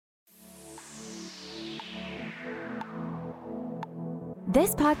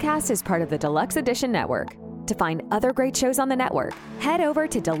This podcast is part of the Deluxe Edition Network. To find other great shows on the network, head over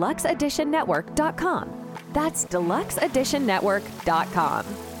to deluxeeditionnetwork.com. That's deluxeeditionnetwork.com.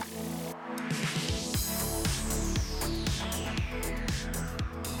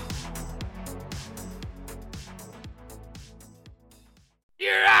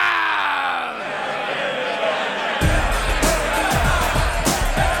 You're out!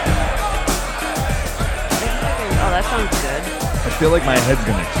 Oh, that sounds good. I feel like my head's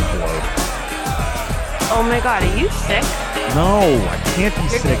gonna explode. Oh my god, are you sick? No, I can't be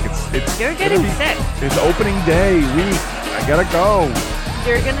sick. You're getting sick. It's opening day week. I gotta go.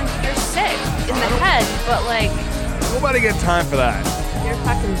 You're sick in the head, but like Nobody got time for that. you're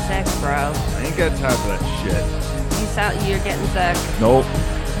fucking sick, bro. I ain't got time for that shit. You're getting sick. Nope,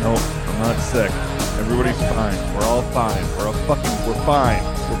 I'm not sick. Everybody's fine. We're all fine. We're fine.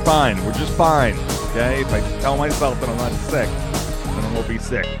 We're fine. We're just fine. Okay? If I tell myself that I'm not sick, then I won't be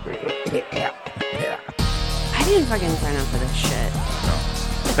sick. I didn't fucking sign up for this shit. No.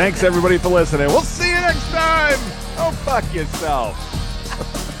 Thanks everybody for listening. We'll see you next time. Oh, fuck yourself.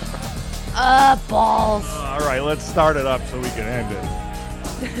 Balls. All right, let's start it up so we can end it.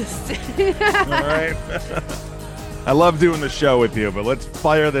 All right. I love doing the show with you, but let's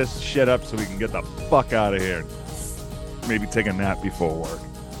fire this shit up so we can get the fuck out of here. Maybe take a nap before work.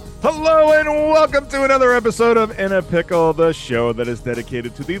 Hello and welcome to another episode of In a Pickle, the show that is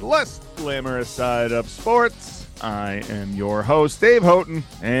dedicated to the less glamorous side of sports. I am your host, Dave Houghton,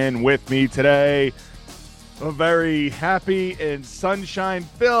 and with me today, a very happy and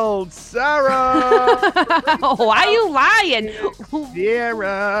sunshine-filled Sarah. Why are you lying?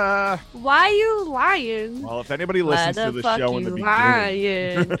 Sarah. Why are you lying? Well, if anybody listens to the show in the beginning.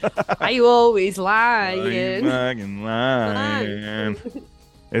 Lying? Why you always lying? Fucking lying.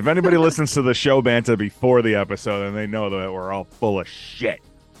 If anybody listens to the show banter before the episode, then they know that we're all full of shit.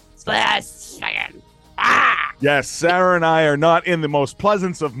 Yes, Sarah and I are not in the most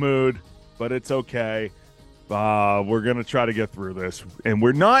pleasant of mood, but it's okay. We're going to try to get through this. And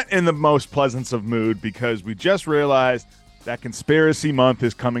we're not in the most pleasant of mood because we just realized that Conspiracy Month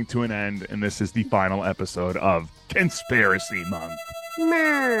is coming to an end, and this is the final episode of Conspiracy Month.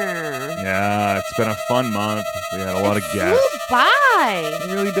 Yeah, it's been a fun month. We had a lot of guests. Bye.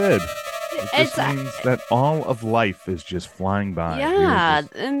 It really did. It just means that all of life is just flying by. Yeah,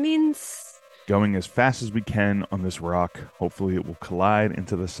 it means going as fast as we can on this rock. Hopefully it will collide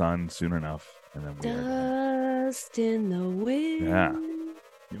into the sun soon enough. And then dust in the wind. Yeah.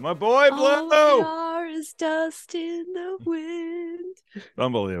 You're my boy, Blue. All we are is dust in the wind.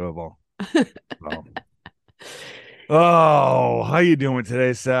 Unbelievable. Oh, how you doing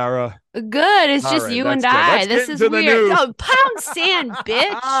today, Sarah? Good. It's All just right, you that's and good. I. Let's This get is into the weird. news. Oh, pound sand,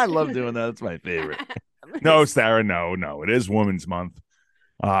 bitch. I love doing that. That's my favorite. No, Sarah, no. It is Women's Month.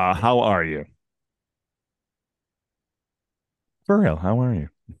 How are you? For real, how are you?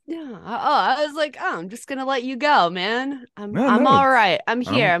 Yeah. I was like, I'm just gonna let you go, man. I'm No, all right. I'm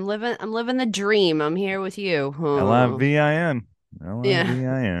here. I'm living the dream. I'm here with you. L-I-V-I-N. Yeah.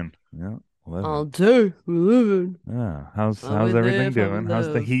 L-I-V-I-N. Yeah. All day we're living. Yeah. How's Oh, we everything live, doing? we How's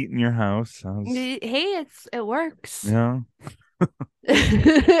the live. heat in your house? Hey, it works. Yeah.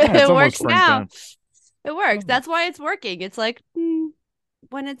 It almost works now. springtime. It works. That's why it's working. It's like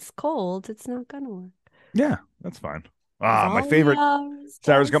when it's cold, it's not gonna work. Yeah, that's fine. My favorite.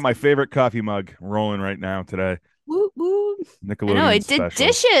 Sarah's got my favorite coffee mug rolling right now today. Woo woo. Nickelodeon I know it did special.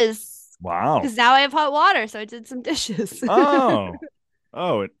 dishes. Wow. Because now I have hot water, so I did some dishes. Oh,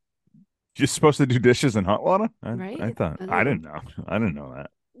 you're supposed to do dishes in hot water? Right? I thought. I I don't didn't know. I didn't know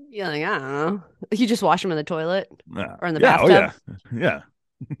that. Yeah, like, I don't know. You just wash them in the toilet Yeah. or in the Yeah, bathtub. Oh, yeah.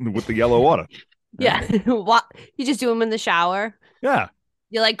 With the yellow water. Yeah. What? You just do them in the shower. Yeah.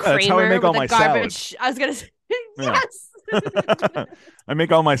 You like Yeah, that's how I Kramer make with all the my garbage. I was gonna say Yeah. yes. I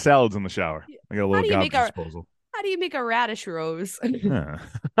make all my salads in the shower. I got a How little do you garbage make a- disposal. How do you make a radish rose? Yeah.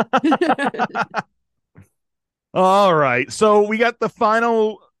 All right. So we got the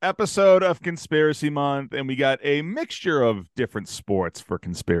final episode of Conspiracy Month, and we got a mixture of different sports for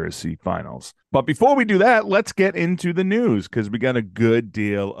Conspiracy Finals. But before we do that, let's get into the news because we got a good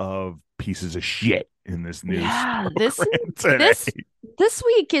deal of pieces of shit in this news. Yeah, today. this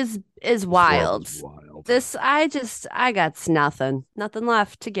week is wild. This world is wild. This I got nothing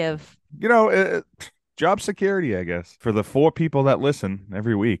left to give. You know, job security, I guess, for the 4 people that listen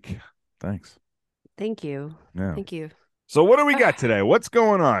every week. Thanks. Thank you. Yeah. Thank you. So what do we got today? What's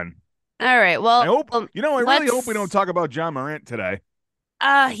going on? All right. Well, I hope I really hope we let's- don't talk about John Morant today.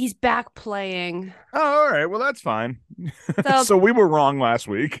 He's back playing. Oh, all right. Well, that's fine. So- So we were wrong last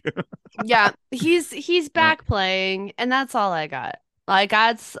week. Yeah, he's back playing, and that's all I got. Like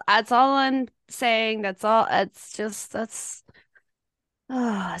that's all I'm saying. That's all. It's just that's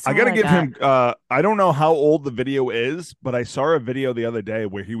I all got to I give got. him I don't know how old the video is, but I saw a video the other day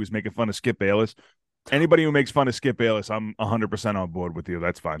where he was making fun of Skip Bayless. Anybody who makes fun of Skip Bayless, I'm 100% on board with you.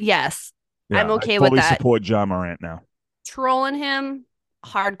 That's fine. Yes, Yeah, I'm I okay with fully that. support John Morant now. Trolling him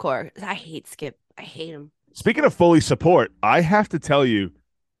hardcore. I hate Skip. I hate him. Speaking of fully support, I have to tell you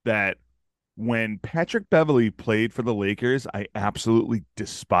that when Patrick Beverley played for the Lakers, I absolutely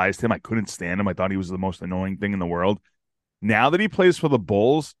despised him. I couldn't stand him. I thought he was the most annoying thing in the world. Now that he plays for the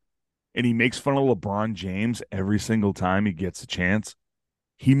Bulls and he makes fun of LeBron James every single time he gets a chance,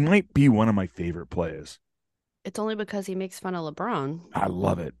 he might be one of my favorite players. It's only because he makes fun of LeBron. I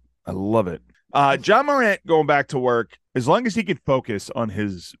love it. I love it. John Morant going back to work, as long as he can focus on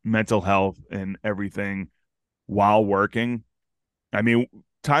his mental health and everything while working, I mean,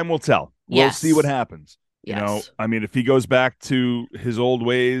 time will tell. We'll see what happens. You know, Yes. I mean, if he goes back to his old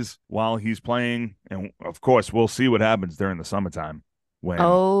ways while he's playing, and of course, we'll see what happens during the summertime when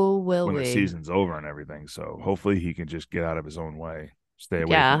Will when the we? season's over and everything. So hopefully he can just get out of his own way, stay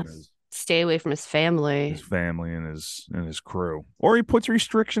away Yeah. from his Stay away from his family. family and his crew, or he puts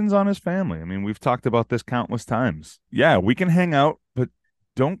restrictions on his family. I mean, we've talked about this countless times. Yeah, we can hang out, but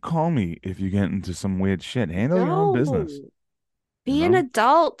don't call me if you get into some weird shit. Handle your own business. Be you an know?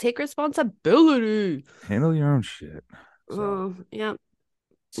 adult. Take responsibility. Handle your own shit. So, Yeah.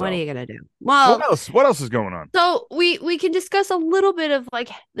 so. What are you gonna do? Well, What else is going on? so we can discuss a little bit of like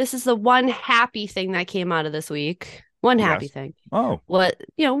this is the one happy thing that came out of this week. One happy Yes. thing. Oh,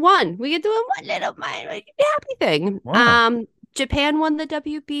 One. We can do one little happy thing. Wow. Japan won the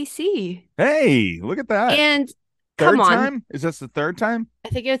WBC. hey, look at that. And Third come on. time? Is this the third time? I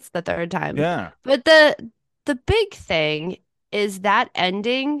think it's the third time. Yeah. But the big thing is that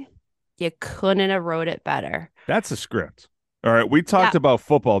ending, you couldn't have wrote it better. That's a script. All right. We talked about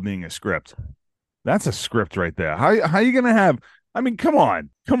football being a script. That's a script right there. How you gonna have? I mean, come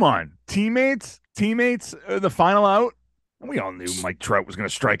on. Teammates, the final out. We all knew Mike Trout was gonna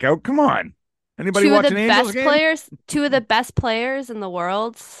strike out. Come on. Anybody watching Angels game? Two of the best players in the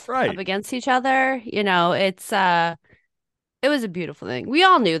world up against each other. You know, it was a beautiful thing. We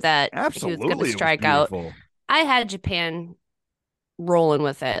all knew that Absolutely, he was going to strike out. I had Japan rolling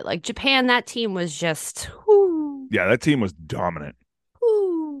with it. Like Japan, that team was just. Whoo, yeah, that team was dominant.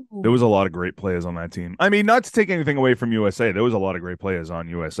 whoo. There was a lot of great players on that team. I mean, not to take anything away from USA, there was a lot of great players on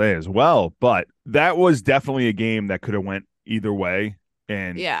USA as well. But that was definitely a game that could have went either way.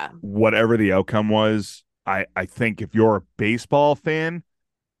 And whatever the outcome was, I think if you're a baseball fan,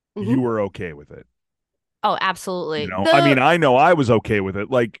 you were okay with it. Oh, absolutely. You know? I mean, I know I was okay with it.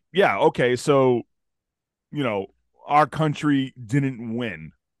 Like, yeah, okay, so, you know, our country didn't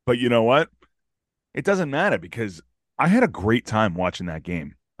win. But you know what? It doesn't matter because I had a great time watching that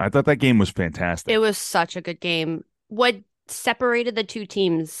game. I thought that game was fantastic. It was such a good game. What separated the two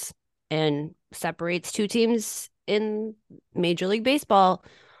teams and separates two teams in Major League Baseball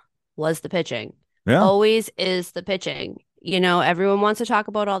was the pitching. Yeah. Always is the pitching. You know, everyone wants to talk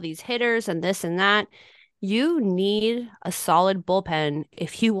about all these hitters and this and that. You need a solid bullpen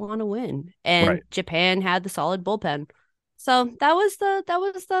if you want to win. And Japan had the solid bullpen. So that was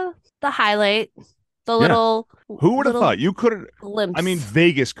the highlight. The little who would have thought you couldn't glimpse. I mean,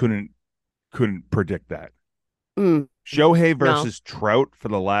 Vegas couldn't predict that. Shohei versus Trout for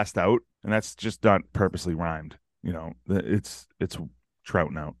the last out, and that's just not purposely rhymed. You know, it's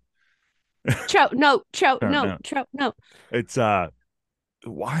Trout now. Trout, no. It's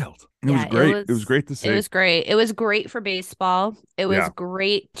wild. It was great. It was great to see. It was great. It was great for baseball. It was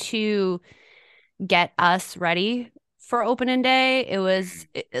great to get us ready for opening day. It was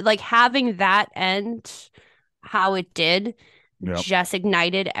like having that end how it did just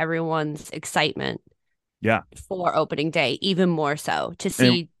ignited everyone's excitement. Yeah. For opening day, even more so to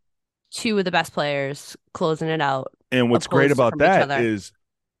see two of the best players closing it out. And what's great about that is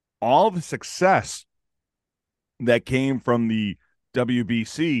all the success that came from the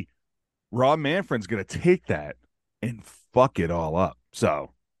WBC. Rob Manfred's going to take that and fuck it all up.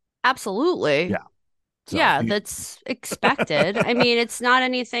 So, absolutely. Yeah. So that's expected. I mean, it's not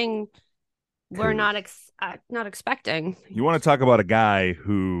anything we're not expecting. You want to talk about a guy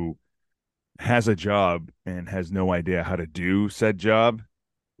who has a job and has no idea how to do said job?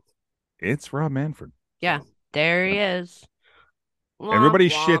 It's Rob Manfred. Yeah, there he is. Everybody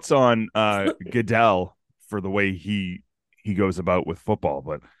shits on Goodell for the way he goes about with football,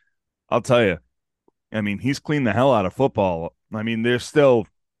 but I'll tell you, I mean, he's cleaned the hell out of football. I mean, there's still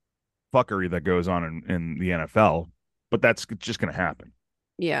fuckery that goes on in the NFL, but that's just going to happen.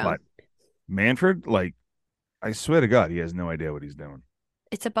 Yeah. But Manfred, like, I swear to God, he has no idea what he's doing.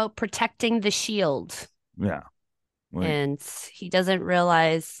 it's about protecting the shield. Yeah. Like, and he doesn't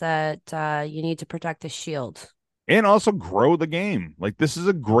realize that you need to protect the shield. And also grow the game. Like, this is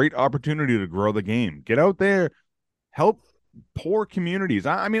a great opportunity to grow the game. Get out there, help poor communities.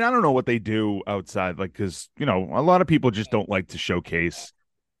 I mean, I don't know what they do outside, like, because, you know, a lot of people just don't like to showcase.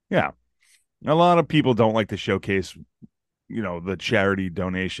 Yeah. A lot of people don't like to showcase, you know, the charity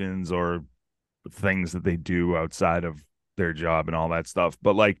donations or things that they do outside of their job and all that stuff.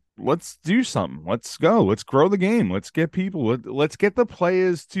 But like, let's do something. Let's go. Let's grow the game. Let's get people. Let's get the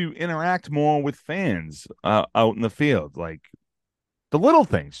players to interact more with fans out in the field. Like the little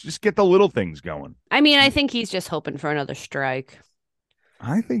things. Just get the little things going. I mean, I think he's just hoping for another strike.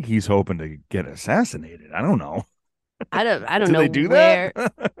 I think he's hoping to get assassinated. I don't know. I don't do know they do where.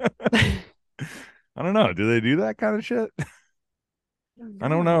 That? I don't know. Do they do that kind of shit? I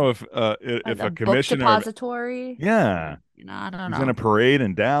don't know if a commissioner book depository. Yeah. You know, I don't know. He's in a parade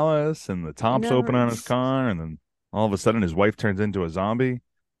in Dallas and the top's Never- open on his car and then all of a sudden his wife turns into a zombie.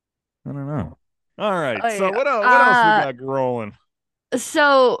 I don't know. All right. Oh, So yeah. what else we got rolling?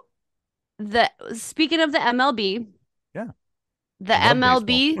 So speaking of the MLB, Yeah. the I love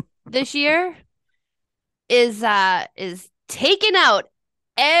MLB this year is taking out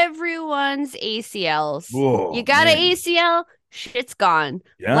everyone's ACLs. Whoa, You got man. an ACL, shit's gone.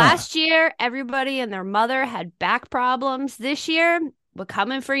 Yeah. Last year, everybody and their mother had back problems. This year, we're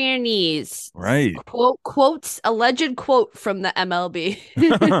coming for your knees. Right. Alleged quote from the MLB.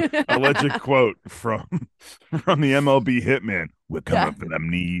 Alleged quote from the MLB hitman. We're coming for them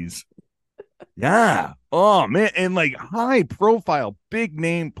knees. Yeah. Oh man. And like high profile, big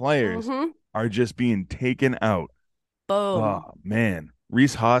name players are just being taken out. Boom. Oh man.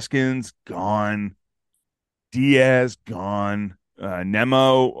 Rhys Hoskins gone. Diaz gone.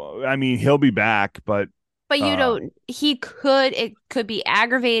 Nemo, I mean, he'll be back, but you don't. It could be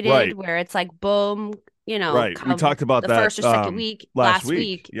aggravated, right. where it's like boom, you know. Right. We talked about the that first or second week last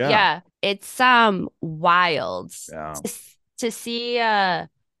week. Yeah. It's wild to see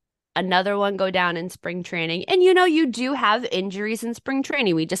another one go down in spring training. And you know, you do have injuries in spring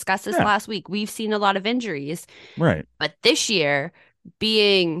training. We discussed this last week. We've seen a lot of injuries. Right. But this year,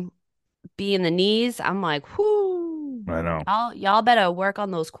 being the knees, I'm like, whoo. I know. Y'all better work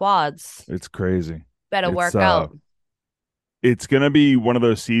on those quads. It's crazy. Better work out. It's going to be one of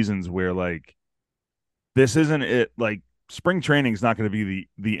those seasons where like this isn't it, like spring training is not going to be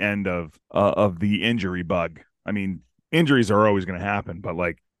the end of the injury bug. I mean, injuries are always going to happen, but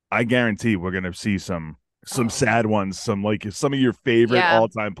like I guarantee we're going to see some sad ones, some of your favorite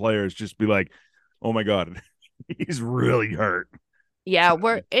all-time players just be like, "Oh my god, he's really hurt." Yeah,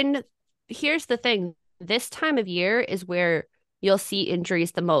 here's the thing. This time of year is where you'll see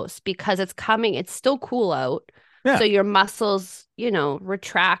injuries the most because it's still cool out. Yeah. So your muscles, you know,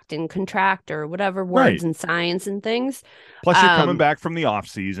 retract and contract or whatever words and science and things. Plus you're coming back from the off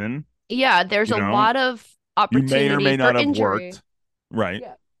season. Yeah, there's a lot of opportunity. You may or may not have injury. Worked. Right.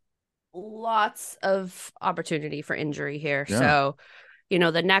 Yeah. Lots of opportunity for injury here. Yeah. So, you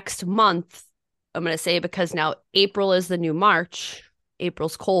know, the next month, I'm going to say, because now April is the new March.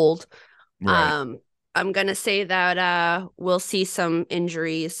 April's cold. Right. I'm going to say that we'll see some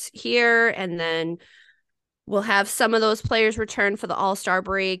injuries here, and then we'll have some of those players return for the All-Star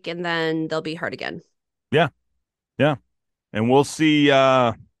break, and then they'll be hurt again. Yeah. Yeah. And we'll see.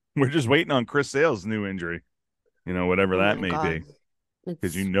 We're just waiting on Chris Sale's new injury, you know, whatever that may be,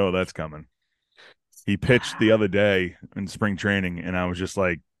 because you know that's coming. He pitched the other day in spring training, and I was just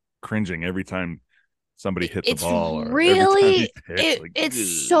like cringing every time somebody hit the ball.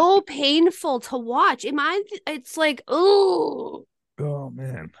 It's so painful to watch. It's like, oh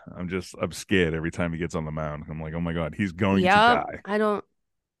man, I'm scared every time he gets on the mound. I'm like, oh my god, he's going to die. I don't.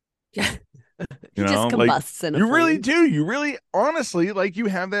 Yeah. You know, just combusts in a you really do. You really, honestly, like you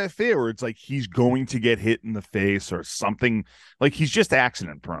have that fear where it's like he's going to get hit in the face or something. Like he's just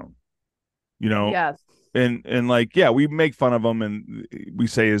accident prone. You know. Yeah. And like, yeah, we make fun of him and we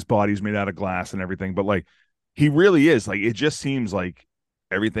say his body's made out of glass and everything, but like he really is. Like it just seems like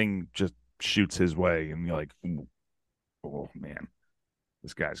everything just shoots his way, and you're like, oh man,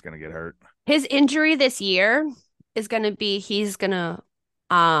 this guy's gonna get hurt. His injury this year is gonna be he's gonna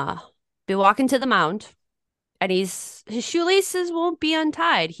be walking to the mound, and his shoelaces won't be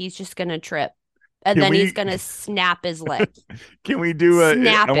untied. He's just gonna trip. And then he's going to snap his leg. Can we do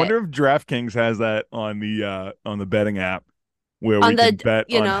I wonder if DraftKings has that on the betting app where we can bet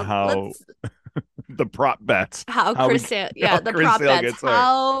on how the prop bets. How Chris Sale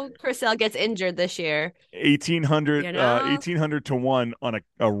gets injured this year. 1,800 to 1 on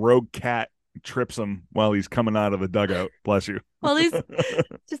a rogue cat trips him while he's coming out of the dugout. Bless you. Well, he's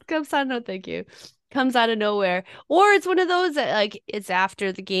just comes out. No, thank you. Comes out of nowhere. Or it's one of those that like it's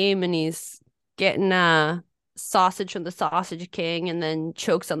after the game and he's getting sausage from the Sausage King and then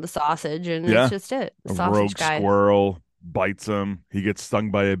chokes on the sausage and it's just it. The a sausage rogue guy. squirrel bites him. He gets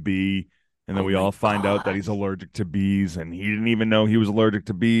stung by a bee. And then we all find out that he's allergic to bees, and he didn't even know he was allergic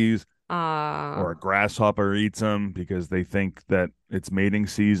to bees. Or a grasshopper eats him because they think that it's mating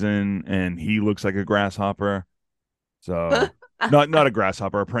season, and he looks like a grasshopper. So, not a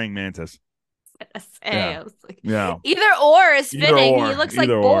grasshopper, a praying mantis. I was like, yeah. Either or is fitting. He looks like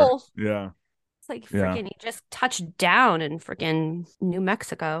both. Yeah. It's like freaking. He just touched down in freaking New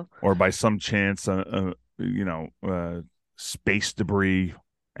Mexico. Or by some chance, space debris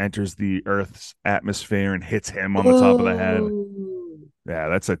enters the Earth's atmosphere and hits him on the top of the head. Yeah,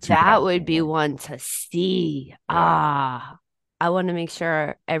 that's that would be one to see. Yeah. I want to make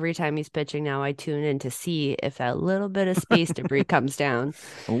sure every time he's pitching now, I tune in to see if that little bit of space debris comes down.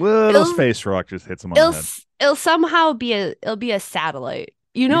 A little space rock just hits him on the head. It'll somehow be a satellite.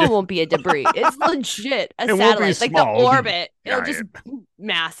 You know, it won't be a debris. It's legit a satellite, like the orbit. It'll just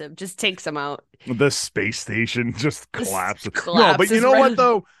massive, just takes him out. The space station just collapses. No, but you know what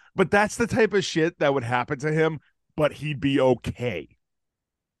though? But that's the type of shit that would happen to him. But he'd be okay.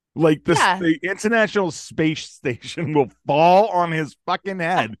 Like the International Space Station will fall on his fucking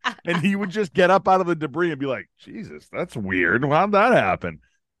head, and he would just get up out of the debris and be like, "Jesus, that's weird. How'd that happen?"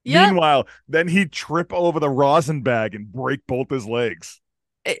 Yep. Meanwhile, then he'd trip over the rosin bag and break both his legs.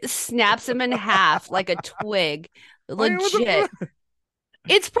 It snaps him in half like a twig. Legit.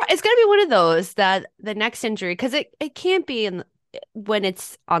 It's gonna be one of those that the next injury, because it can't be when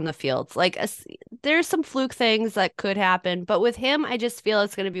it's on the field. Like there's some fluke things that could happen, but with him, I just feel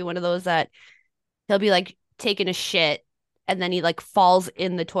it's gonna be one of those that he'll be like taking a shit and then he like falls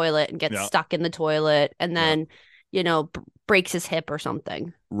in the toilet and gets stuck in the toilet and then breaks his hip or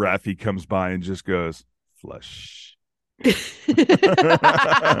something. Raffy comes by and just goes, "Flush."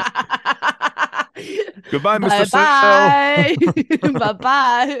 Goodbye, Mr. Bye.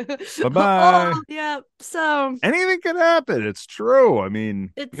 Bye-bye. Bye-bye. Oh, yep. So anything can happen. It's true. I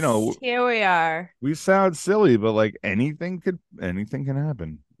mean, here we are. We sound silly, but like anything can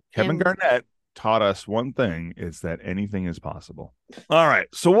happen. Kevin Garnett taught us one thing, is that anything is possible. All right.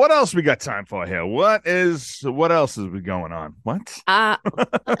 So what else we got time for here? What else is going on? What?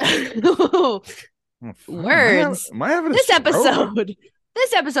 Words. Am I having this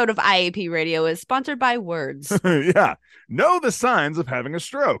episode of IAP Radio is sponsored by Words. Yeah. Know the signs of having a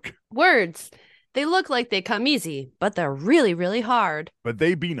stroke. Words. They look like they come easy, but they're really, really hard. But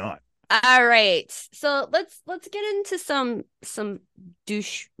they be not. All right. So let's get into some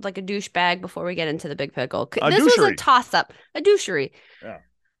douche, like a douchebag, before we get into the big pickle. This was a toss-up. A douchery. Yeah.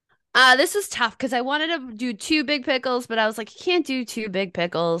 This was tough because I wanted to do two big pickles, but I was like, you can't do two big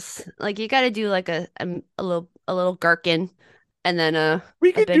pickles. Like you got to do like a little gherkin, and then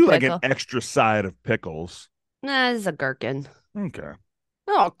we could do like pickle. An extra side of pickles. Nah, this is a gherkin. Okay.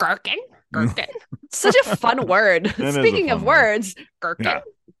 Oh, gherkin. Such a fun word. Speaking of words, gherkin.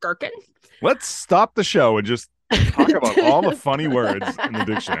 Gherkin. Let's stop the show and just talk about all the funny words in the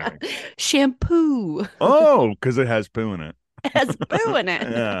dictionary. Shampoo. Oh, because it has poo in it. It has poo in it.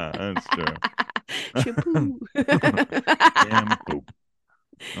 Yeah, that's true. Shampoo. Shampoo.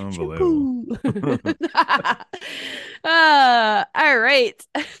 Unbelievable. All right.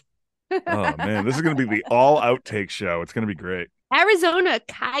 Oh man, this is gonna be the all outtake show. It's gonna be great. Arizona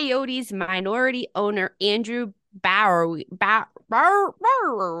Coyotes minority owner Andrew Bauer.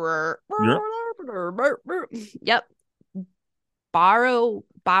 Yep.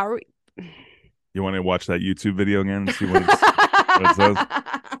 Bauer. You want to watch that YouTube video again and see what it says?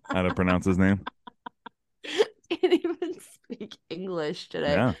 How to pronounce his name? Can't even speak English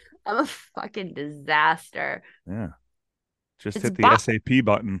today. Yeah. I'm a fucking disaster. Yeah. Just hit the SAP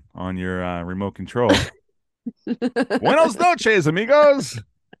button on your remote control. Buenos noches, amigos.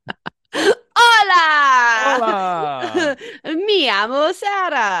 Hola. Mi amo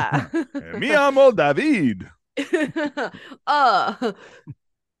Sarah. Mi amo David.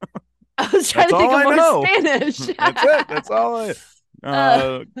 I was trying to think of more Spanish. That's it. That's all I...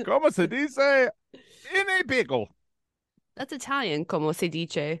 ¿Cómo se dice en a pickle? That's Italian, como se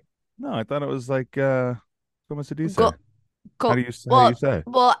dice. No, I thought it was like, ¿cómo se dice? How do you say?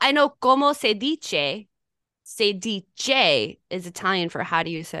 Well, I know como se dice. Se dice is Italian for how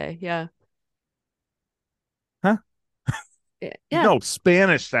do you say? Yeah. Huh? Yeah. No,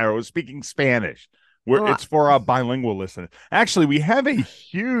 Spanish, Sarah. We're speaking Spanish. It's for our bilingual listeners. Actually, we have a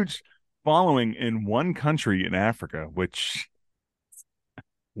huge following in one country in Africa, which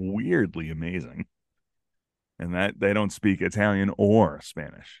weirdly amazing. And that they don't speak Italian or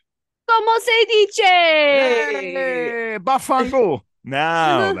Spanish. Como se dice? Hey, Bafango.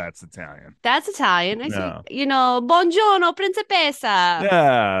 Now that's Italian. That's Italian. I No. speak, buongiorno, principessa.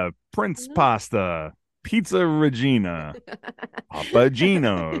 Yeah, Prince Pasta, Pizza Regina, Papa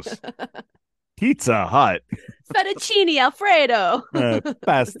Gino's, Pizza Hut, Fettuccine Alfredo.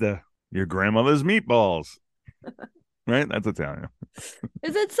 pasta, your grandmother's meatballs. Right? That's Italian.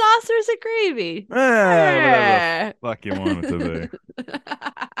 Is it sauce or is it gravy? Whatever the fuck you want it to be.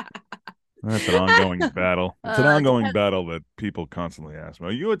 That's an ongoing battle. It's an ongoing battle that people constantly ask me.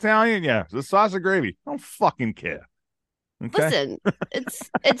 Are you Italian? Yeah. Is it sauce or gravy? I don't fucking care. Okay? Listen,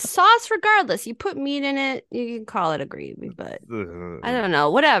 it's sauce regardless. You put meat in it, you can call it a gravy, but I don't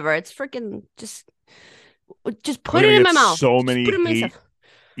know. Whatever. It's freaking just put it in my mouth. So many hate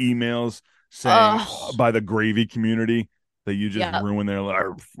emails saying by the gravy community that you just ruin their life.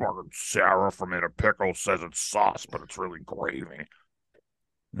 Fucking Sarah from In a Pickle says it's sauce, but it's really gravy.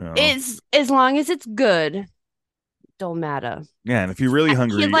 It's as long as it's good, don't matter. Yeah, and if you're really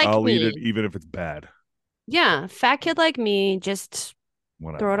hungry, I'll eat it even if it's bad. Yeah, fat kid like me, just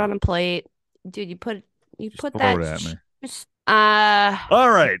throw it on a plate, dude. You put throw that. It at me. Just,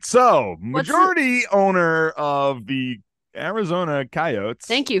 all right, so majority owner of the Arizona Coyotes.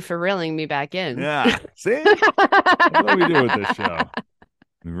 Thank you for reeling me back in. Yeah, see, that's what we do with this show.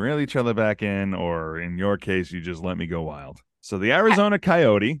 We reel each other back in, or in your case, you just let me go wild. So the Arizona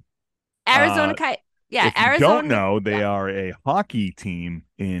Coyote. Arizona Coyote. Yeah, if Arizona. You don't know, they are a hockey team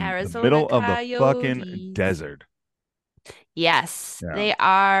in the middle of the fucking desert. Yes, they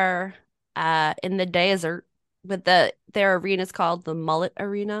are in the desert with their arena is called the Mullet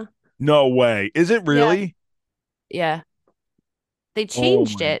Arena. No way. Is it really? Yeah. They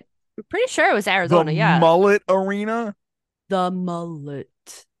changed it. I'm pretty sure it was Arizona, the Mullet Arena? The Mullet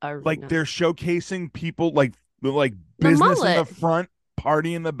Arena. Like they're showcasing people like business in the front,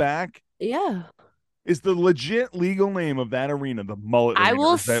 party in the back. Yeah. Is the legit legal name of that arena the Mullet Arena? I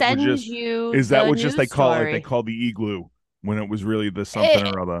will send you. Is that what just they call it? They call the Igloo when it was really the something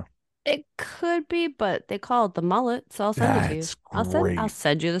or other. It could be, but they call it the Mullet, so I'll send it to you. I'll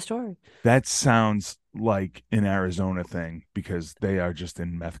send you the story. That sounds like an Arizona thing because they are just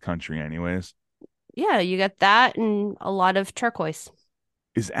in meth country, anyways. Yeah, you got that and a lot of turquoise.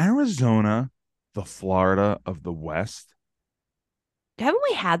 Is Arizona the Florida of the West? Haven't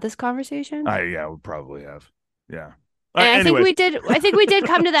we had this conversation? Yeah, we probably have. Yeah. And I think we did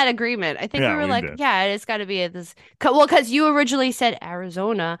come to that agreement. I think we were like, yeah, it's got to be this. Well, because you originally said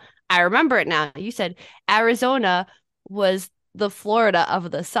Arizona. I remember it now. You said Arizona was the Florida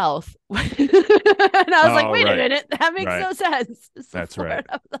of the South. And I was like, wait a minute. That makes no sense. That's Florida right.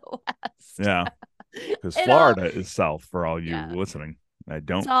 Of the West. Yeah. Because Florida is South for all you listening.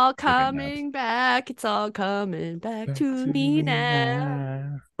 It's all coming back. It's all coming back to me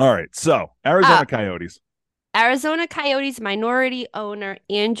now. All right. So Arizona Coyotes. Arizona Coyotes minority owner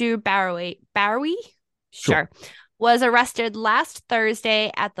Andrew Barrowy, sure, was arrested last Thursday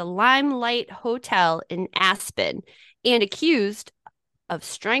at the Limelight Hotel in Aspen and accused of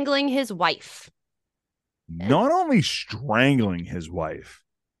strangling his wife. Not only strangling his wife,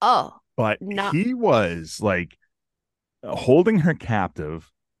 but he was like holding her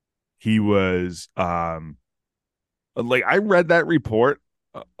captive. He was like, I read that report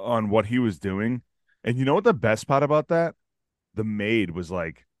on what he was doing. And you know what the best part about that? The maid was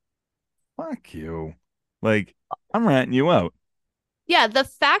like, fuck you. Like, I'm ratting you out. Yeah, the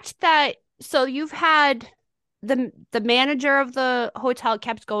fact that you've had the manager of the hotel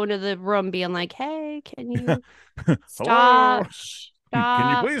kept going to the room being like, hey, can you stop?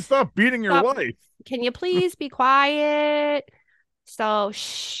 Can you please stop beating your wife? Can you please be quiet? So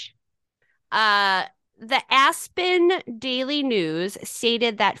shh. The Aspen Daily News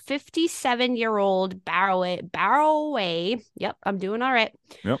stated that 57-year-old Barroway, yep, I'm doing all right.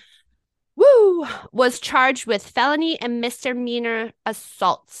 Yep. Woo! Was charged with felony and misdemeanor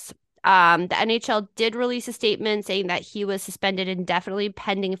assaults. The NHL did release a statement saying that he was suspended indefinitely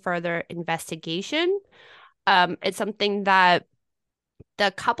pending further investigation. It's something that the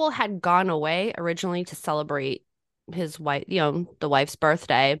couple had gone away originally to celebrate his wife, the wife's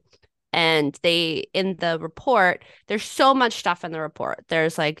birthday. And in the report, there's so much stuff in the report.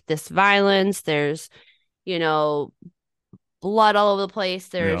 There's like this violence, there's, blood all over the place.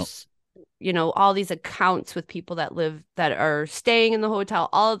 There's, all these accounts with people that are staying in the hotel,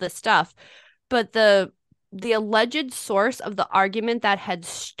 all of this stuff. But the alleged source of the argument that had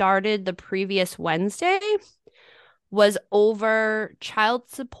started the previous Wednesday was over child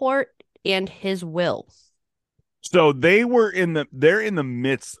support and his will. So they're in the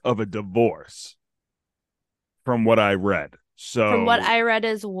midst of a divorce, from what I read. From what So I read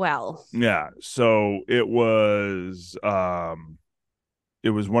as well. yeah, so it was one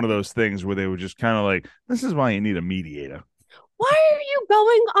of those things where they were just kind of like, this is why you need a mediator. Why are you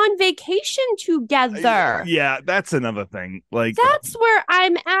going on vacation together? Yeah, that's another thing. Like, That's where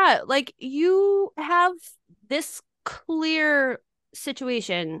I'm at. Like, you have this clear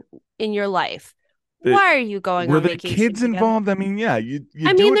situation in your life. Why are you going were on the vacation kids together? involved? I mean, yeah, you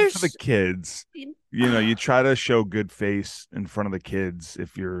I do mean, it for the there's kids. You try to show good face in front of the kids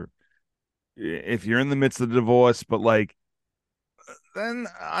if you're in the midst of the divorce, but like then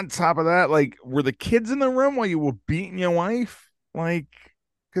on top of that, like were the kids in the room while you were beating your wife? Like,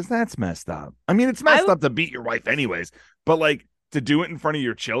 because that's messed up. I mean, it's messed up to beat your wife anyways, but like to do it in front of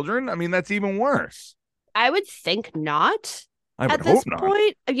your children, I mean, that's even worse. I would think not. I would At this hope not.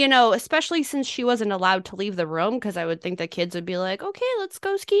 point, especially since she wasn't allowed to leave the room, because I would think the kids would be like, okay, let's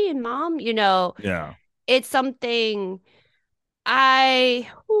go skiing, mom. Yeah. It's something why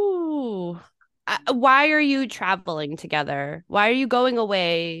are you traveling together? Why are you going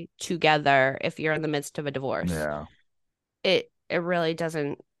away together if you're in the midst of a divorce? Yeah. It really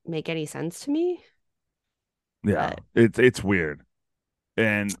doesn't make any sense to me. Yeah. It's weird.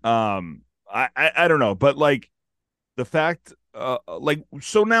 And I don't know, but like the fact like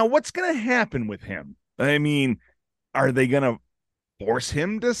so now what's gonna happen with him? I mean, are they gonna force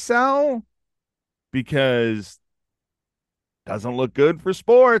him to sell? Because doesn't look good for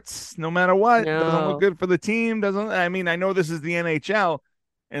sports, no matter what. No. Doesn't look good for the team. I mean, I know this is the NHL,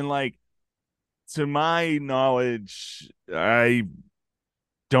 and like to my knowledge, I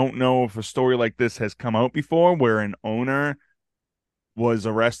don't know if a story like this has come out before where an owner was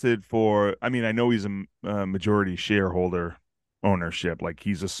arrested for, I mean, I know he's a majority shareholder ownership, like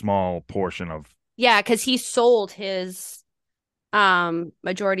he's a small portion of. Yeah, because he sold his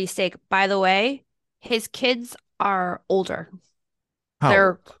majority stake. By the way, his kids are older. How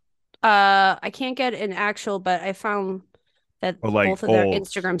They're old? I can't get an actual, but I found that Like both of their old.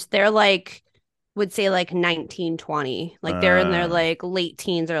 Instagrams, they're like would say like 19, 20. Like they're in their like late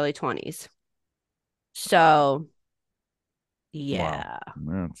teens, early 20s. So yeah.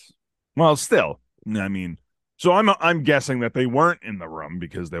 Wow. Well, still. I mean, so I'm guessing that they weren't in the room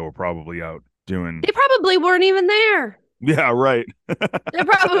because they were probably out doing. They probably weren't even there. Yeah, right. They're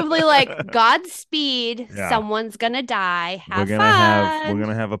probably like, Godspeed, Yeah. someone's gonna die. Have we're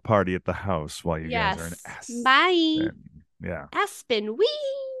gonna have a party at the house while you guys are in Aspen. Bye. Yeah. Aspen, wee.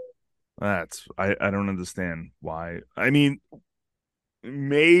 I don't understand why. I mean,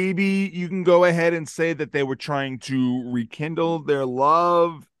 maybe you can go ahead and say that they were trying to rekindle their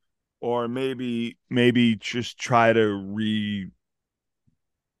love, or maybe just try to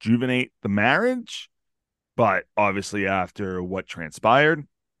rejuvenate the marriage. But obviously, after what transpired,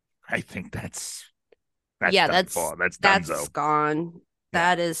 I think that's that's donezo. Gone.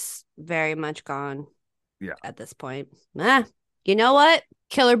 That is very much gone. Yeah. At this point, you know what?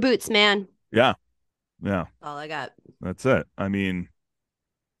 Killer boots, man. Yeah. All I got. That's it. I mean,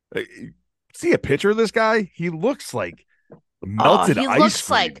 see a picture of this guy. He looks like melted ice cream. Looks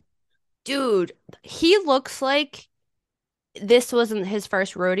like, dude. He looks like this wasn't his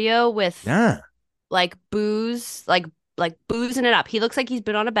first rodeo with like booze, like boozing it up. He looks like he's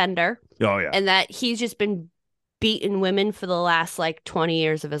been on a bender. Oh yeah, and that he's just been beating women for the last like 20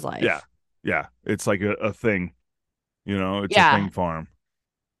 years of his life. Yeah. It's like a thing, it's a thing for him.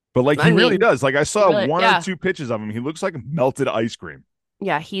 But like he really does. Like I saw one or two pictures of him. He looks like melted ice cream.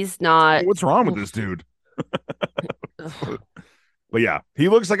 Yeah, he's not. What's wrong with this dude? But yeah, he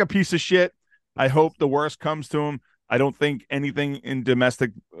looks like a piece of shit. I hope the worst comes to him. I don't think anything in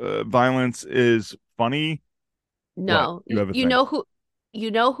domestic violence is funny. No, you know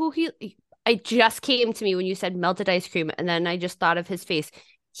who he. It just came to me when you said melted ice cream, and then I just thought of his face.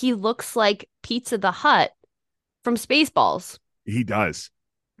 He looks like Pizza the Hut from Spaceballs. He does.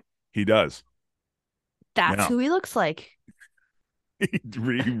 That's who he looks like. He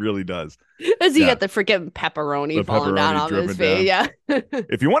really does. Does he get the freaking pepperoni falling down on his face? Yeah.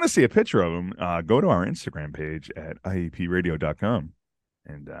 If you want to see a picture of him, go to our Instagram page at iepradio.com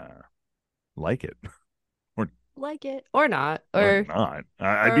and like it. Like it or not. Or not.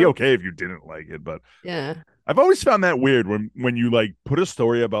 I'd be okay if you didn't like it, but yeah. I've always found that weird when you like put a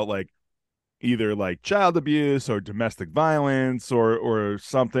story about like either like child abuse or domestic violence or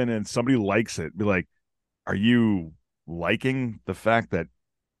something and somebody likes it. Be like, are you liking the fact that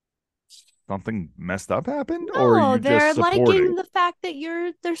something messed up happened? No, or are you they're just liking the fact that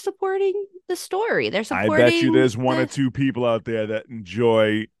they're supporting the story. They're supporting. I bet you there's one or two people out there that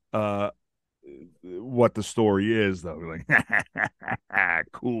enjoy what the story is, though. Like,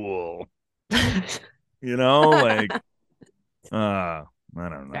 cool. Like, I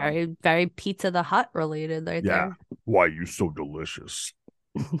don't know. Very, very Pizza the Hut related right there. Why are you so delicious?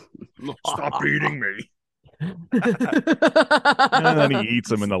 Stop eating me. And then he eats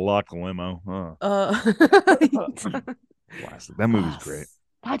him in the locked limo. That movie's great.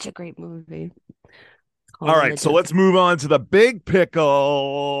 Such a great movie. All right, so let's move on to the big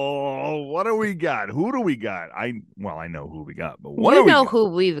pickle. What do we got? Who do we got? I know who we got, but what do we got? Who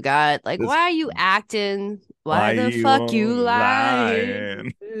we've got. Like, why are you acting? Why the fuck you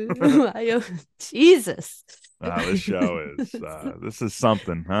lying? Jesus. The show is this is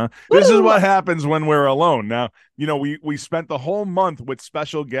something, huh? This is what happens when we're alone. Now, we spent the whole month with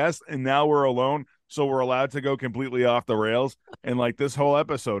special guests, and now we're alone, so we're allowed to go completely off the rails. And like this whole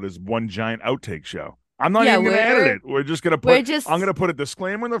episode is one giant outtake show. I'm not even going to edit it. We're just going to put, I'm going to put a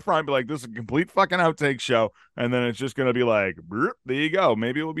disclaimer in the front, be like, this is a complete fucking outtake show. And then it's just going to be like, there you go.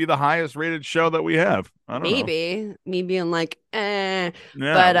 Maybe it will be the highest rated show that we have. I don't know. Me being like, there,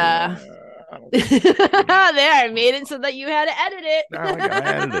 I made it so that you had to edit it. No, I got to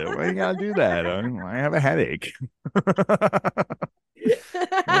edit it. Why you got to do that? I have a headache.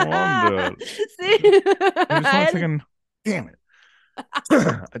 Damn it.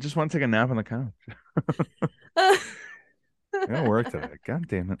 I just want to take a nap on the couch. I gotta work today. God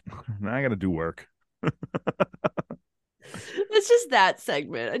damn it. Now I gotta do work. It's just that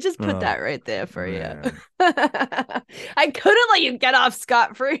segment. I just put that right there for you. I couldn't let you get off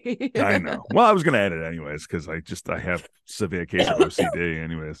scot-free. I know. Well, I was gonna edit anyways because I have severe case of OCD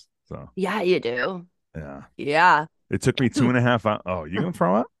anyways. So yeah, you do. Yeah. It took me 2.5 hours. Oh, you gonna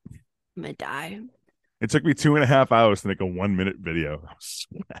throw up? I'm gonna die. It took me 2.5 hours to make a 1-minute video.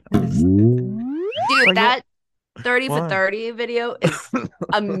 Dude, that 30 for 30 video is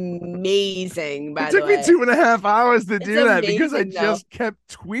amazing, by the way. It took me 2.5 hours to do that because I just kept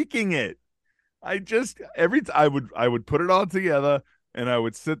tweaking it. I would put it all together and I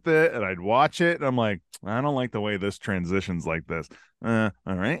would sit there and I'd watch it and I'm like, I don't like the way this transitions like this. All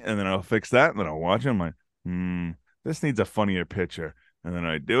right. And then I'll fix that and then I'll watch it. I'm like, this needs a funnier picture. And then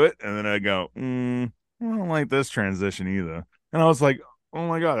I do it and then I go, I don't like this transition either. And I was like, oh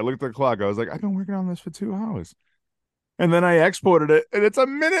my God, I looked at the clock. I was like, I've been working on this for 2 hours. And then I exported it and it's a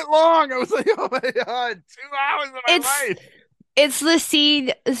minute long. I was like, oh my God, 2 hours of my life. It's the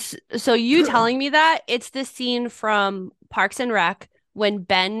scene. So you telling me that it's the scene from Parks and Rec when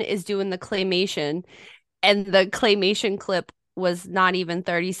Ben is doing the claymation and the claymation clip was not even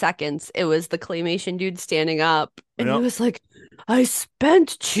 30 seconds. It was the claymation dude standing up and he was like, I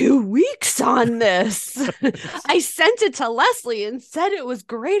spent 2 weeks on this. I sent it to Leslie and said it was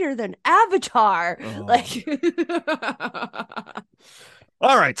greater than Avatar.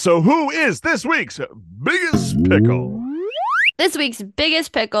 All right. So who is this week's biggest pickle? This week's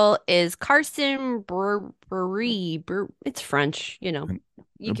biggest pickle is Carson Brie. It's French, you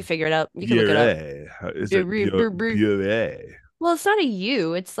can figure it out. You can look it up. Is it well, it's not a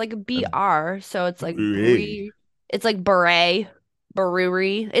U. It's like a BR. So it's like Brie. It's like beret.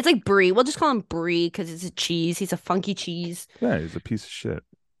 Brewery. It's like Brie. We'll just call him Brie because it's a cheese. He's a funky cheese. Yeah, he's a piece of shit.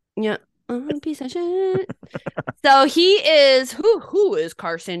 Yeah, piece of shit. So he is who is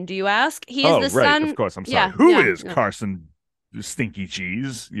Carson? Do you ask? He is the son. Of course, I'm sorry. Who is Carson Stinky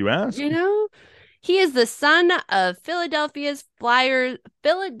Cheese? You ask. He is the son of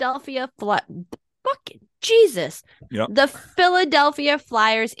Fucking Jesus. Yep. The Philadelphia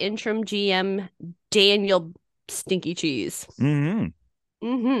Flyers interim GM Daniel Stinky Cheese. He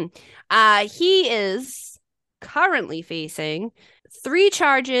is currently facing 3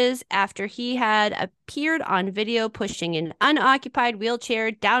 charges after he had appeared on video pushing an unoccupied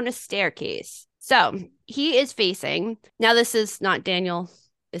wheelchair down a staircase. So he is facing, now this is not Daniel,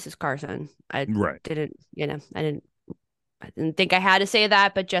 this is Carson. I didn't think I had to say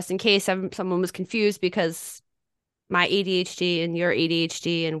that, but just in case someone was confused because my ADHD and your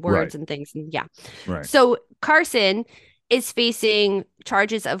ADHD and words and things. And Right. So Carson is facing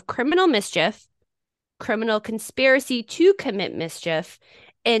charges of criminal mischief, criminal conspiracy to commit mischief,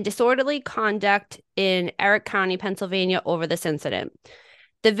 and disorderly conduct in Eric County, Pennsylvania over this incident.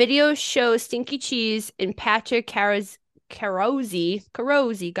 The video shows Stinky Cheese and Patrick Carosi,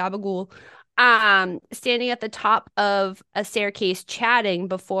 gabagool, standing at the top of a staircase chatting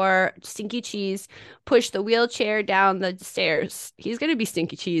before Stinky Cheese pushed the wheelchair down the stairs. He's going to be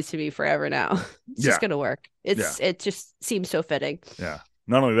Stinky Cheese to me forever now. It's just going to work. It just seems so fitting. Yeah.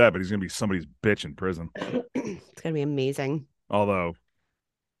 Not only that, but he's going to be somebody's bitch in prison. It's going to be amazing. Although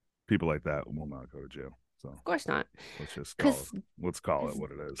people like that will not go to jail. So of course not. Let's call it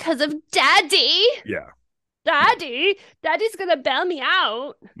what it is. Because of Daddy. Yeah. Daddy's gonna bail me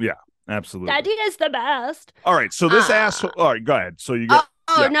out. Yeah, absolutely. Daddy is the best. All right, so this asshole. All right, go ahead. So you get.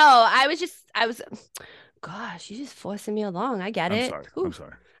 No, I was. Gosh, you're just forcing me along. I get it. I'm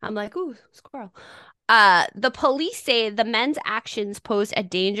sorry. I'm like, ooh, squirrel. The police say the men's actions pose a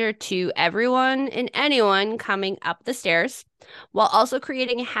danger to everyone and anyone coming up the stairs, while also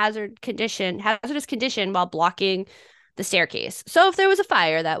creating a hazardous condition while blocking the staircase. So if there was a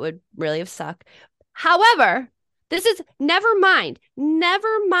fire, that would really have sucked. However, this is never mind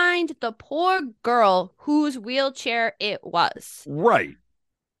the poor girl whose wheelchair it was. Right.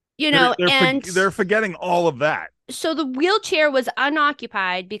 They're forgetting all of that. So the wheelchair was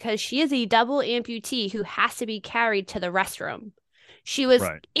unoccupied because she is a double amputee who has to be carried to the restroom. She was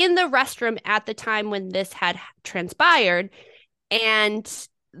in the restroom at the time when this had transpired, and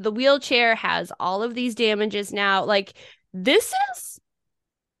the wheelchair has all of these damages now. Like, this is,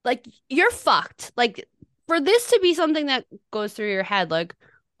 like, you're fucked. Like, for this to be something that goes through your head, like,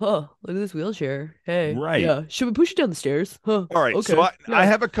 oh, look at this wheelchair. Hey, yeah, should we push it down the stairs? Huh? All right, okay. So I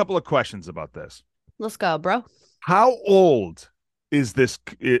have a couple of questions about this. Let's go, bro. How old is this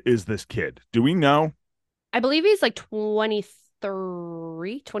kid? Do we know? I believe he's like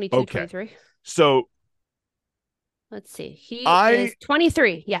 23, 22, okay. 23. So let's see. He is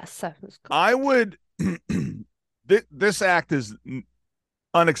 23. Yes. I would this act is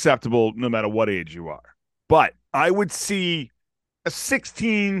unacceptable no matter what age you are. But I would see a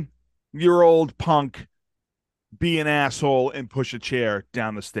 16-year-old punk be an asshole and push a chair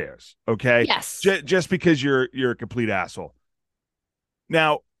down the stairs. Okay. Yes. Just because you're a complete asshole.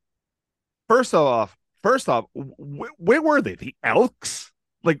 Now, first off, where were they? The Elks?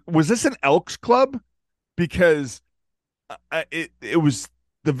 Like, was this an Elks club? Because it was,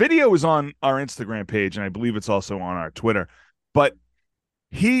 the video was on our Instagram page, and I believe it's also on our Twitter. But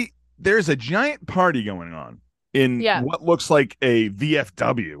there's a giant party going on in what looks like a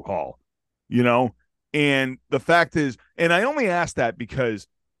VFW hall, And the fact is, and I only asked that because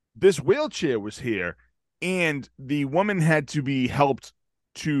this wheelchair was here and the woman had to be helped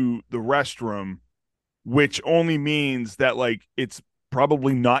to the restroom, which only means that, like, it's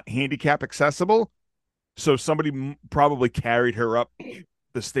probably not handicap accessible. So somebody probably carried her up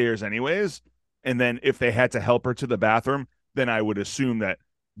the stairs anyways. And then if they had to help her to the bathroom, then I would assume that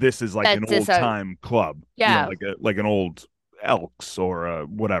this is like an old time club. Yeah. Like an old Elks or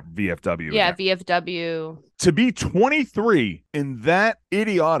whatever, VFW. Yeah, VFW. To be 23 and that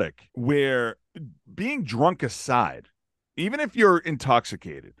idiotic, where, being drunk aside, even if you're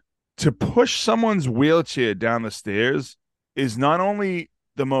intoxicated, to push someone's wheelchair down the stairs is not only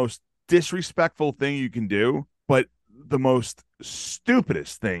the most disrespectful thing you can do, but the most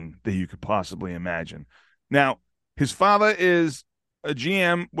stupidest thing that you could possibly imagine. Now, his father is a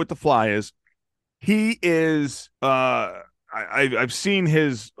GM with the Flyers. He is I've seen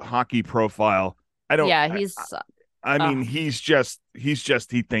his hockey profile. I mean, he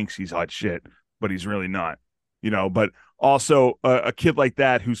thinks he's hot shit, but he's really not, but also a kid like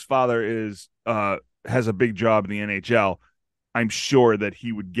that whose father is has a big job in the NHL. I'm sure that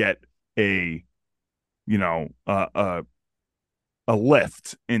he would get a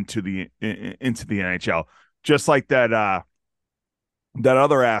lift into the NHL, just like that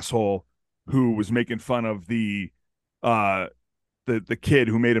other asshole who was making fun of the kid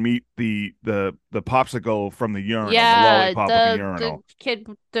who made him eat the popsicle from the urinal, the lollipop at the urinal. The kid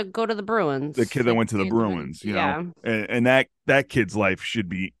to go to the Bruins. The kid that went to the Bruins, know, and that kid's life should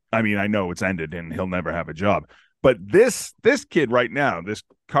be. I mean, I know it's ended and he'll never have a job, but this kid right now, this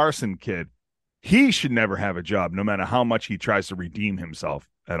Carson kid, he should never have a job, no matter how much he tries to redeem himself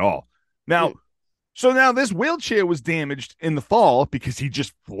at all. Now. So now this wheelchair was damaged in the fall because he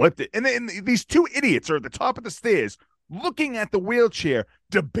just flipped it. And these two idiots are at the top of the stairs looking at the wheelchair,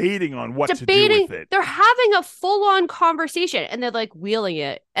 debating on what to do with it. They're having a full-on conversation and they're like wheeling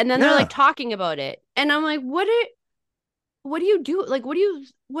it. And then they're like talking about it. And I'm like, what do you do? Like, what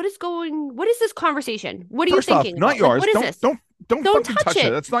is this conversation? What are you thinking? Not yours. Like, what is this? Don't touch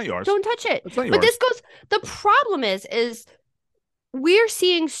it. That's not yours. Don't touch it. That's not yours. But the problem is we're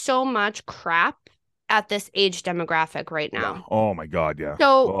seeing so much crap at this age demographic right now. Yeah. Oh my God, yeah.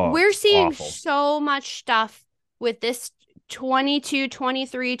 So we're seeing so much stuff with this 22,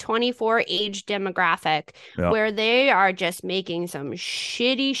 23, 24 age demographic where they are just making some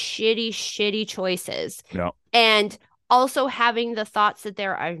shitty choices. Yeah. And also having the thoughts that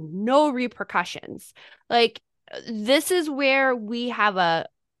there are no repercussions. Like, this is where we have a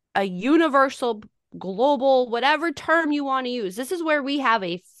universal, global, whatever term you want to use. This is where we have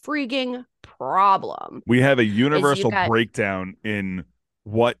a freaking problem. We have a is you universal got breakdown in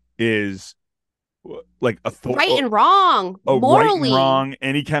what is like right and wrong, right and morally, wrong,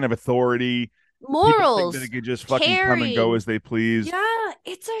 any kind of authority. People think that morals, they could just fucking come and go caring. as they please. Yeah,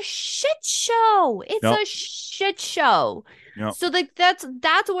 it's a shit show. It's Yep. a shit show. Yep. So like that's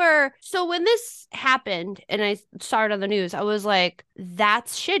where, so when this happened and I saw it on the news, I was like,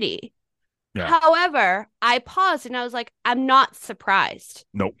 that's shitty. Yeah. However, I paused and I was like, I'm not surprised.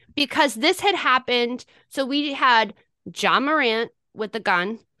 Nope. Because this had happened. So we had John Morant with the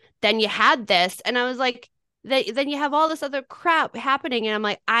gun. Then you had this. And I was like, then you have all this other crap happening. And I'm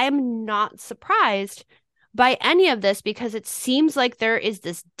like, I am not surprised by any of this because it seems like there is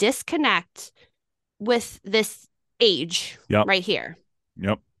this disconnect with this age right here.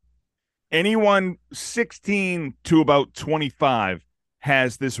 Yep. Anyone 16 to about 25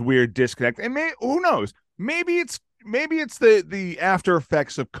 has this weird disconnect. And who knows? Maybe it's the after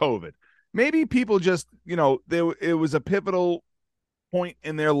effects of COVID. Maybe people just, it was a pivotal point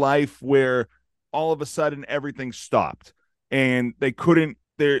in their life where all of a sudden everything stopped and they couldn't,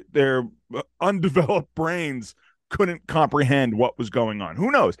 their undeveloped brains couldn't comprehend what was going on.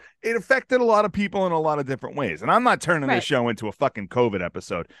 Who knows? It affected a lot of people in a lot of different ways. And I'm not turning this show into a fucking COVID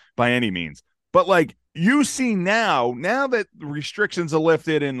episode by any means. But like you see now that the restrictions are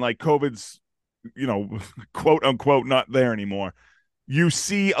lifted and like COVID's, quote unquote, not there anymore, you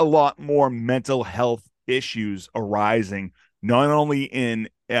see a lot more mental health issues arising, not only in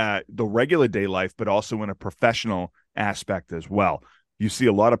the regular day life, but also in a professional aspect as well. You see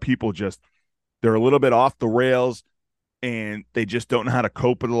a lot of people they're a little bit off the rails and they just don't know how to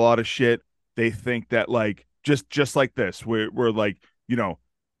cope with a lot of shit. They think that like, just like this, we're like,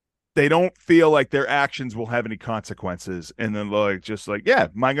 they don't feel like their actions will have any consequences. And then like, just like, yeah,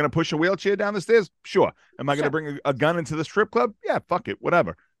 am I going to push a wheelchair down the stairs? Sure. Am I going to bring a gun into the strip club? Yeah, fuck it,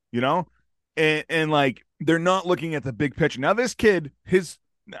 whatever, and like, they're not looking at the big picture. Now this kid,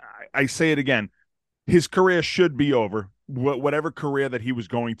 I say it again, his career should be over. Whatever career that he was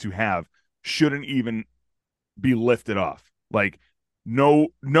going to have shouldn't even be lifted off. Like no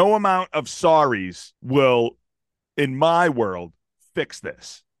amount of sorries will, in my world, fix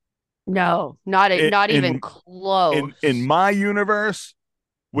this. No, not even close. In my universe,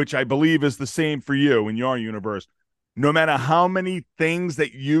 which I believe is the same for you in your universe, no matter how many things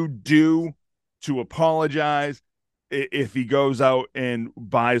that you do to apologize, if he goes out and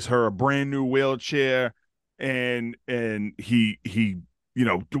buys her a brand new wheelchair and he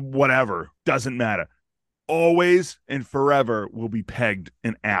whatever, doesn't matter, always and forever will be pegged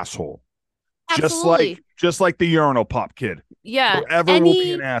an asshole. Absolutely. Just like the urinal pop kid. Yeah. Forever will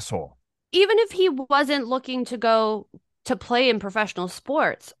be an asshole. Even if he wasn't looking to go to play in professional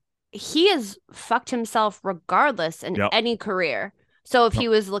sports, he has fucked himself regardless in any career. So if he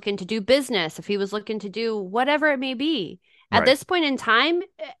was looking to do business, if he was looking to do whatever it may be, at this point in time,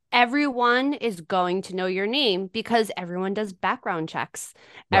 everyone is going to know your name because everyone does background checks.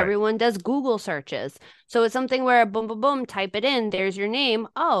 Right. Everyone does Google searches. So it's something where boom, boom, boom, type it in. There's your name.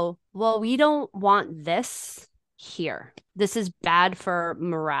 Oh, well, we don't want this here. This is bad for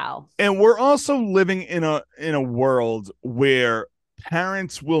morale. And we're also living in a world where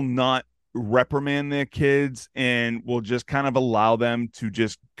parents will not reprimand their kids and will just kind of allow them to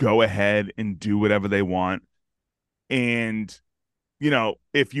just go ahead and do whatever they want. And,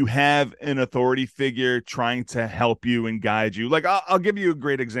 if you have an authority figure trying to help you and guide you, like I'll give you a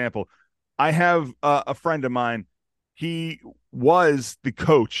great example. I have a friend of mine. He was the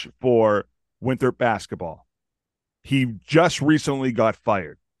coach for Winthrop basketball. He just recently got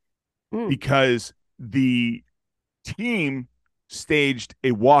fired because the team staged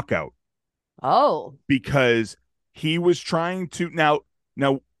a walkout. Oh, because he was trying to now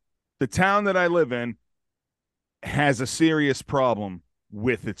the town that I live in has a serious problem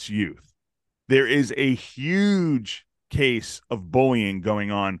with its youth. There is a huge case of bullying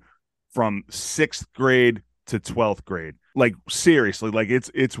going on from 6th grade to 12th grade. Like seriously, like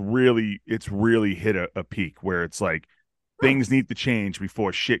it's really hit a peak where it's like things need to change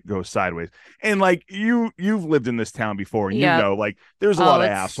before shit goes sideways. And like you've lived in this town before and like there's a lot of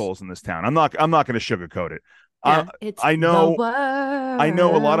assholes in this town. I'm not going to sugarcoat it. Yeah, I know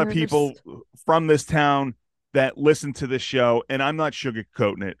a lot of people from this town that listen to this show, and I'm not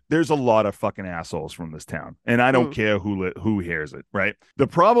sugarcoating it. There's a lot of fucking assholes from this town, and I don't care who hears it, right? The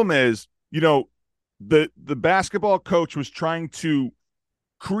problem is, the basketball coach was trying to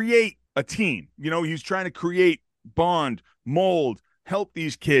create a team. He's trying to create, bond, mold, help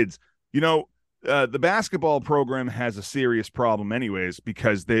these kids. the basketball program has a serious problem anyways,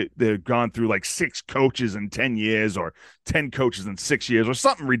 because they've gone through like 6 coaches in 10 years or 10 coaches in 6 years or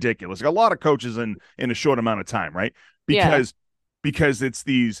something ridiculous. Like a lot of coaches in a short amount of time, right? Because it's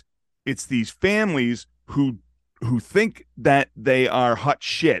these families who think that they are hot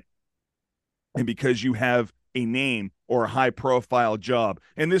shit, and because you have a name or a high profile job,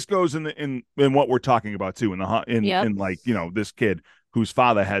 and this goes in what we're talking about too, in like, you know, this kid whose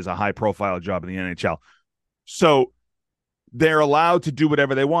father has a high profile job in the NHL. So they're allowed to do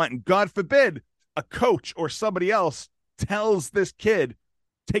whatever they want. And God forbid a coach or somebody else tells this kid,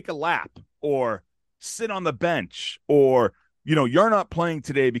 take a lap or sit on the bench, or, you know, you're not playing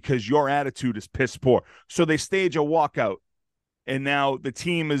today because your attitude is piss poor. So they stage a walkout, and now the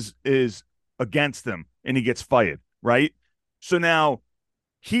team is against him and he gets fired, right? So now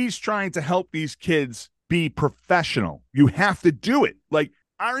he's trying to help these kids be professional. You have to do it. Like,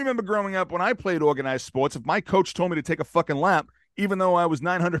 I remember growing up when I played organized sports, if my coach told me to take a fucking lap, even though I was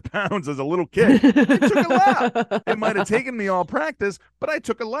 900 pounds as a little kid, I took a lap. It might have taken me all practice, but I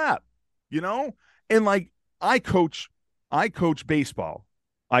took a lap, you know? And like, I coach baseball.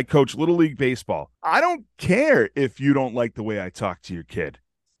 I coach Little League baseball. I don't care if you don't like the way I talk to your kid.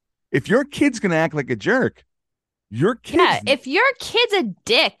 If your kid's going to act like a jerk, your kid. Yeah, if your kid's a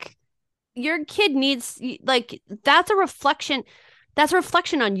dick, your kid needs, like, that's a reflection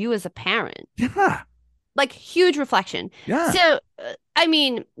on you as a parent. Yeah. Like, huge reflection. Yeah. So, I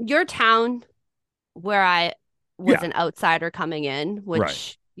mean, your town where I was an outsider coming in,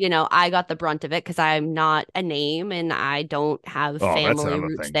 which, you know, I got the brunt of it because I'm not a name and I don't have family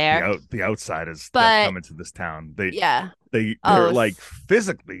roots thing. there. The outsiders that come into this town, they're like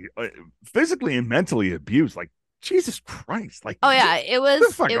physically and mentally abused. Like, Jesus Christ! Like, it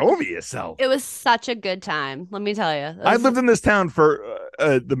was over yourself. It was such a good time. Let me tell you, I lived in this town for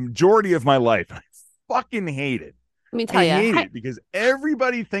the majority of my life. I fucking hate it. Let me tell you, I hate it because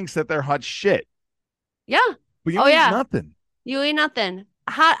everybody thinks that they're hot shit. Yeah. But you ain't nothing. You ain't nothing.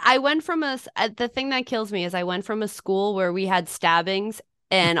 I went from the thing that kills me is I went from a school where we had stabbings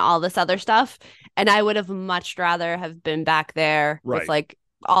and all this other stuff, and I would have much rather have been back there with like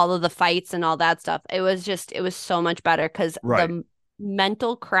all of the fights and all that stuff. It was so much better because the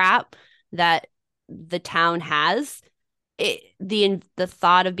mental crap that the town has, the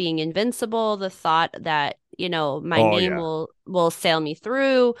thought of being invincible, the thought that, you know, my name will sail me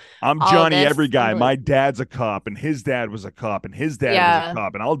through. I'm Johnny every guy. My dad's a cop and his dad was a cop and his dad was a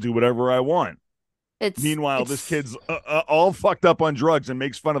cop, and I'll do whatever I want. Meanwhile, this kid's all fucked up on drugs and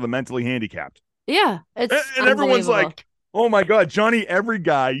makes fun of the mentally handicapped. Yeah. And everyone's like, oh my God, Johnny every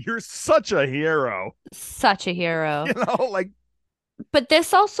guy, you're such a hero. Such a hero. You know, like. But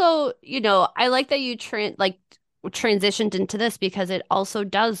this also, you know, I like that you transitioned into this because it also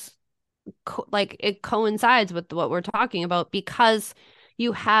does it coincides with what we're talking about, because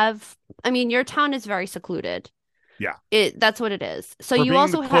you have, I mean, your town is very secluded. Yeah. That's what it is. So For you being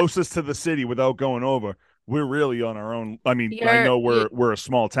also the closest to the city without going over, we're really on our own. I mean, I know we're a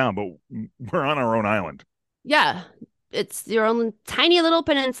small town, but we're on our own island. Yeah. It's your own tiny little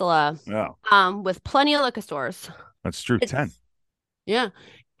peninsula. Yeah. With plenty of liquor stores. That's true. 10. Yeah.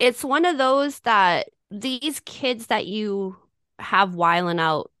 It's one of those that these kids that you have whiling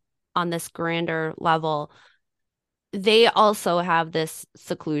out on this grander level, they also have this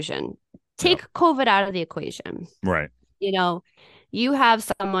seclusion. Take COVID out of the equation. Right. You know, you have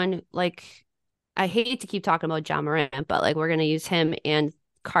someone like, I hate to keep talking about Ja Morant, but like, we're going to use him and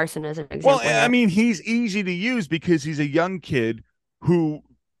Carson as an example. Well, I mean, he's easy to use because he's a young kid who,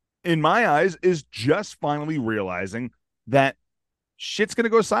 in my eyes, is just finally realizing that shit's going to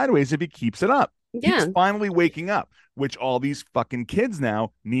go sideways if he keeps it up. Yeah. He's finally waking up, which all these fucking kids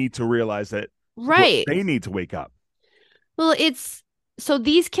now need to realize that they need to wake up. Well, so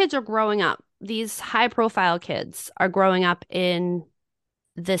these kids are growing up. These high profile kids are growing up in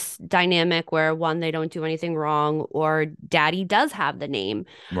this dynamic where, one, they don't do anything wrong, or daddy does have the name.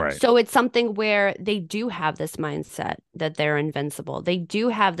 Right. So it's something where they do have this mindset that they're invincible. They do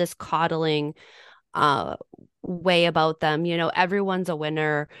have this coddling way about them. You know, everyone's a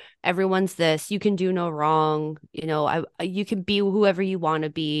winner. Everyone's this. You can do no wrong. You know, you can be whoever you want to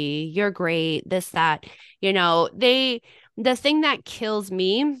be. You're great. This, that. You know, the thing that kills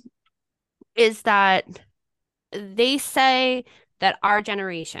me is that they say that our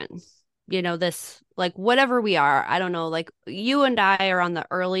generation, you know, this, like, whatever we are, I don't know, like, you and I are on the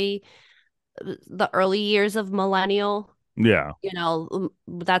early years of millennial. Yeah. You know,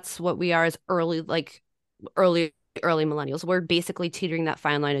 that's what we are, as early millennials. We're basically teetering that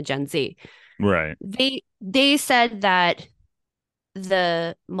fine line of Gen Z. Right. They said that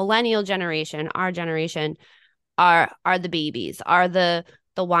the millennial generation, our generation, are the babies, are the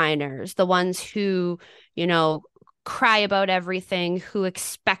whiners, the ones who, you know, cry about everything, who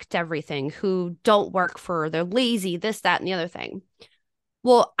expect everything, who don't work for, they're lazy, this, that, and the other thing.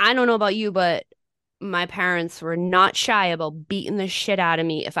 Well, I don't know about you, but my parents were not shy about beating the shit out of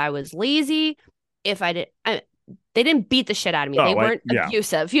me if I was lazy, if I did. They didn't beat the shit out of me. They weren't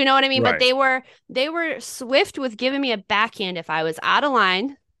abusive. You know what I mean? Right. But they were swift with giving me a backhand if I was out of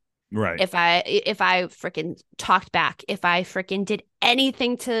line. Right. If I freaking talked back, if I freaking did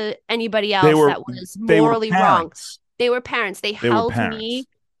anything to anybody else that was morally wrong. They were parents. They held me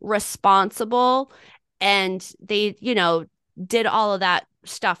responsible, and they, you know, did all of that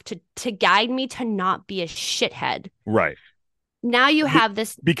stuff to guide me to not be a shithead. Right. Now you have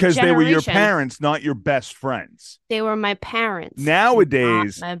this because they were your parents, not your best friends. They were my parents.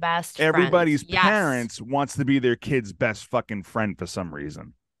 Nowadays, my best everybody's friends. parents wants to be their kid's best fucking friend for some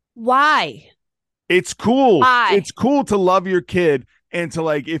reason. Why? It's cool. Why? It's cool to love your kid and to,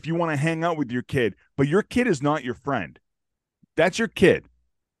 like, if you want to hang out with your kid, but your kid is not your friend. That's your kid.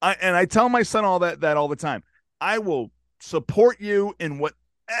 I tell my son all that all the time. I will support you in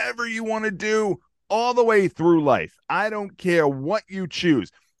whatever you want to do all the way through life. I don't care what you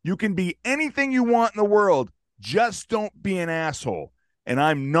choose. You can be anything you want in the world. Just don't be an asshole. And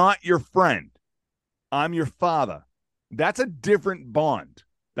I'm not your friend. I'm your father. That's a different bond.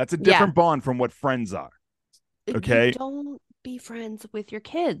 That's a different bond from what friends are. Okay? You don't be friends with your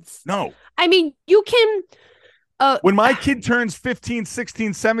kids. No. I mean, you can... when my kid turns 15,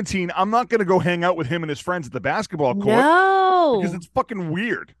 16, 17, I'm not going to go hang out with him and his friends at the basketball court. No. Because it's fucking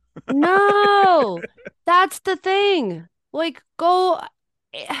weird. No. That's the thing. Like, go...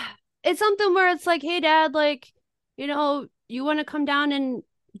 It's something where it's like, hey, Dad, like, you know, you want to come down and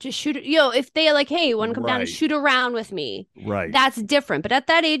just shoot, you know, if they like, hey, you want to come down and shoot around with me, right? That's different. But at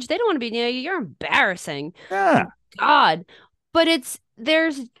that age, they don't want to be near you. You're embarrassing. Yeah. God. But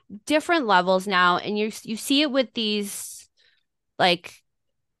there's different levels now, and you see it with these, like,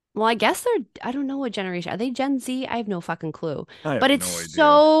 well, I guess I don't know what generation. Are they Gen Z? I have no fucking clue. But it's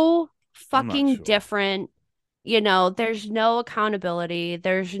so fucking different. You know, there's no accountability.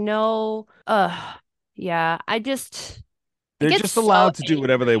 There's no, yeah, they're just allowed to do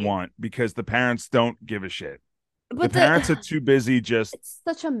whatever they want because the parents don't give a shit. But the parents are too busy it's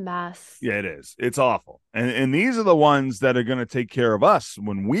such a mess. Yeah, it is. It's awful. And these are the ones that are going to take care of us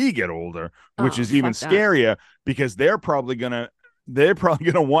when we get older, which is even scarier because they're probably going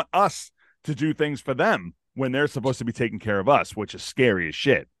to want us to do things for them when they're supposed to be taking care of us, which is scary as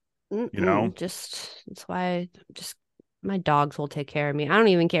shit. You know? That's why my dogs will take care of me. I don't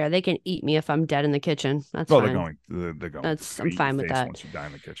even care. They can eat me if I'm dead in the kitchen. That's fine. They're going. I'm fine with that. Once you die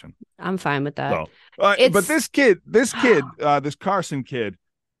in the kitchen, I'm fine with that. So, but this kid, this Carson kid,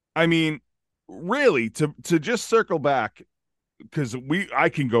 I mean, really, to just circle back, because I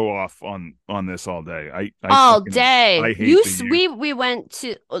can go off on this all day. All day. I hate we went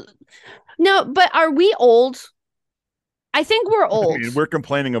to no, but are we old? I think we're old. I mean, we're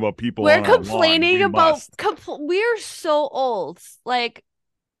complaining about people. We're complaining about. We're so old. Like,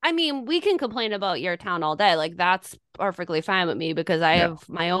 I mean, we can complain about your town all day. Like, that's perfectly fine with me because I have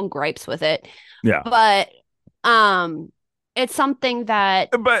my own gripes with it. Yeah. But, it's something that.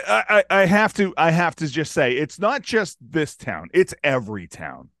 But I have to just say, it's not just this town. It's every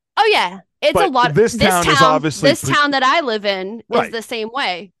town. Oh yeah, it's a lot. This town is obviously town that I live in is the same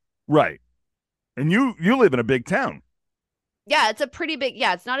way. Right. And you live in a big town. Yeah, it's a pretty big,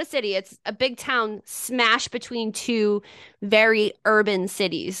 it's not a city. It's a big town smashed between two very urban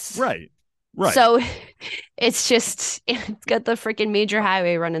cities. Right. So it's got the freaking major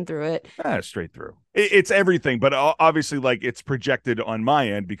highway running through it. Straight through. It's everything, but obviously, like, it's projected on my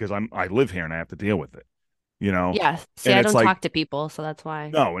end because I live here and I have to deal with it. You know? Yeah. See, I don't talk to people, so that's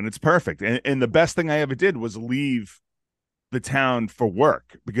why. No, and it's perfect. And the best thing I ever did was leave the town for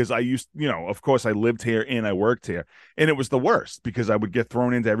work because of course I lived here and I worked here, and it was the worst because I would get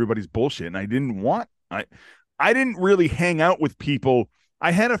thrown into everybody's bullshit, and I didn't really hang out with people.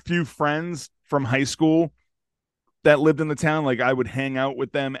 I had a few friends from high school that lived in the town. Like, I would hang out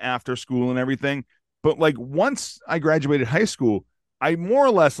with them after school and everything. But like, once I graduated high school, I more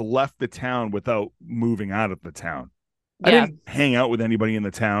or less left the town without moving out of the town. Yeah. I didn't hang out with anybody in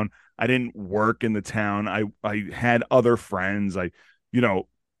the town. I didn't work in the town. I had other friends. I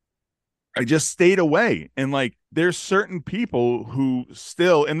just stayed away. And like, there's certain people who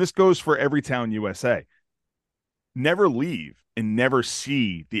still, and this goes for every town USA, never leave and never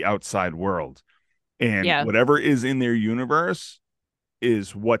see the outside world. And whatever is in their universe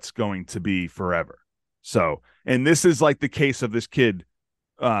is what's going to be forever. So, and this is like the case of this kid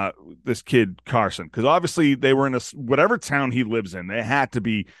Carson, because obviously they were in whatever town he lives in. They had to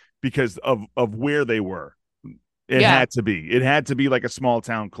be because of where they were. It had to be like a small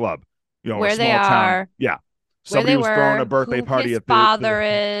town club, where a they small are. town. Yeah. Somebody was throwing a birthday party at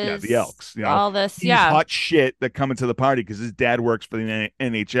the Elks. All this, he's hot shit that coming to the party because his dad works for the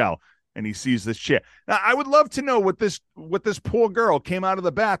NHL and he sees this shit. Now, I would love to know what this poor girl came out of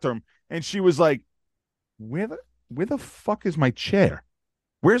the bathroom and she was like, where the fuck is my chair?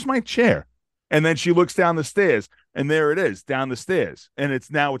 Where's my chair? And then she looks down the stairs and there it is down the stairs and it's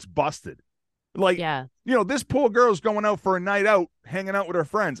busted. Like, this poor girl's going out for a night out, hanging out with her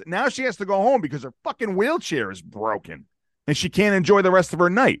friends. Now she has to go home because her fucking wheelchair is broken and she can't enjoy the rest of her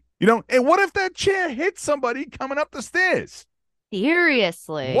night. And what if that chair hits somebody coming up the stairs?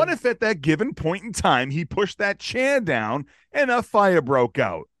 Seriously. What if at that given point in time he pushed that chair down and a fire broke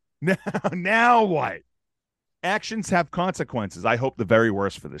out? Now what? Actions have consequences. I hope the very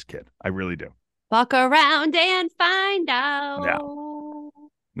worst for this kid. I really do. Fuck around and find out. Yeah.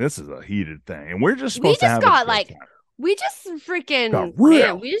 This is a heated thing, and we're just supposed to have we just freaking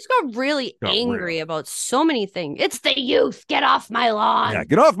we just got really angry about so many things. It's the youth. Get off my lawn. Yeah,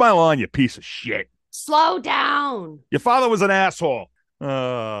 get off my lawn, you piece of shit. Slow down. Your father was an asshole.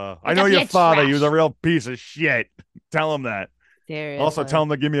 I know your father. He was a real piece of shit. Tell him that. Seriously. Also, tell him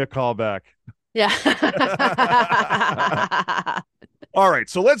to give me a call back. Yeah. All right,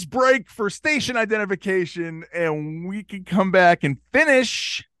 so let's break for station identification, and we can come back and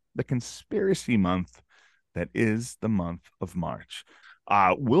finish the conspiracy month that is the month of March.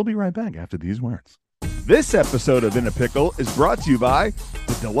 We'll be right back after these words. This episode of In a Pickle is brought to you by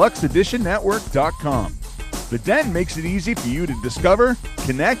the DeluxeEditionNetwork.com. The Den makes it easy for you to discover,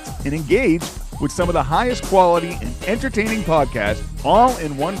 connect, and engage with some of the highest quality and entertaining podcasts all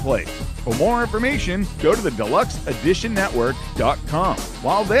in one place. For more information, go to the DeluxeEditionNetwork.com.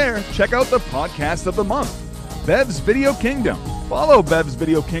 While there, check out the podcast of the month, Bev's Video Kingdom. Follow Bev's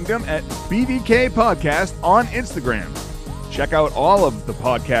Video Kingdom at BVK Podcast on Instagram. Check out all of the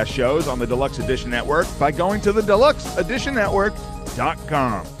podcast shows on the Deluxe Edition Network by going to the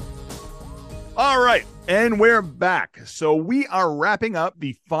DeluxeEditionNetwork.com. All right, and we're back. So we are wrapping up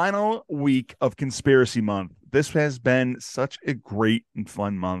the final week of Conspiracy Month. This has been such a great and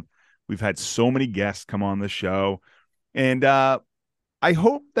fun month. We've had so many guests come on the show. And I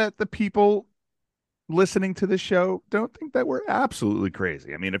hope that the people listening to the show don't think that we're absolutely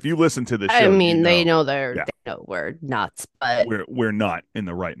crazy. I mean, if you listen to the show, they know we're nuts, but we're not in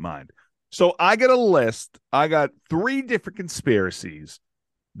the right mind. So I got a list. I got 3 different conspiracies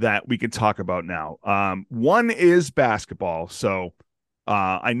that we can talk about now. One is basketball. So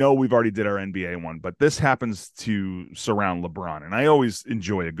I know we've already did our NBA one, but this happens to surround LeBron, and I always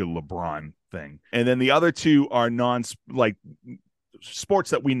enjoy a good LeBron thing. And then the other 2 are sports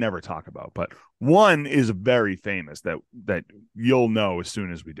that we never talk about, but one is very famous that you'll know as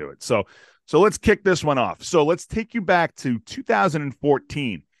soon as we do it. So let's kick this one off. So let's take you back to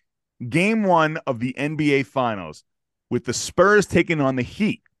 2014, game 1 of the NBA Finals, with the Spurs taking on the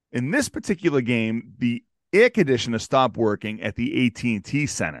Heat. In this particular game, the air conditioner stopped working at the AT&T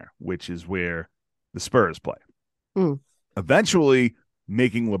Center, which is where the Spurs play. Eventually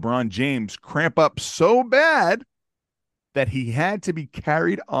making LeBron James cramp up so bad that he had to be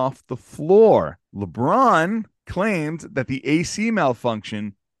carried off the floor. LeBron claimed that the AC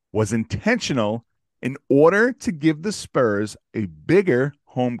malfunction was intentional in order to give the Spurs a bigger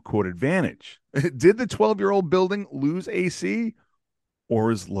home court advantage. Did the 12-year-old building lose AC,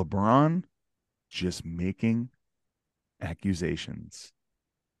 or is LeBron just making accusations?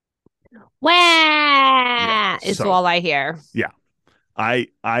 It's all I hear. Yeah.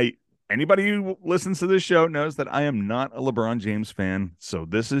 Anybody who listens to this show knows that I am not a LeBron James fan, so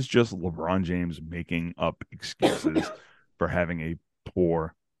this is just LeBron James making up excuses for having a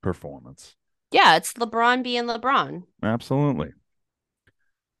poor performance. Yeah, it's LeBron being LeBron. Absolutely.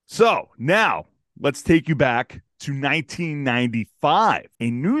 So now let's take you back to 1995.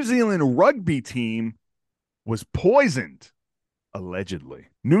 A New Zealand rugby team was poisoned, allegedly.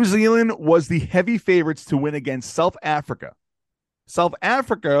 New Zealand was the heavy favorites to win against South Africa. South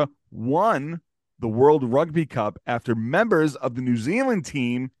Africa won the World Rugby Cup after members of the New Zealand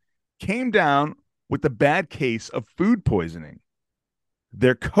team came down with a bad case of food poisoning.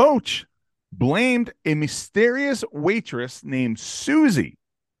 Their coach blamed a mysterious waitress named Susie.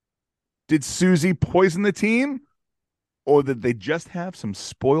 Did Susie poison the team, or did they just have some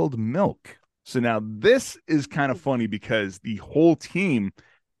spoiled milk? So now this is kind of funny because the whole team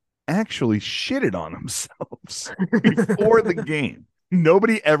actually shitted on themselves before the game.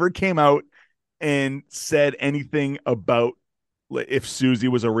 Nobody ever came out and said anything about if Susie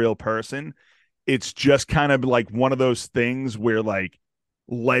was a real person. It's just kind of like one of those things where like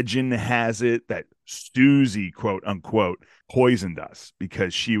legend has it that Susie, quote unquote, poisoned us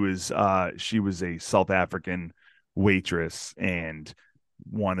because she was a South African waitress and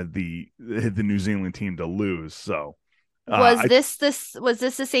wanted the New Zealand team to lose. So was this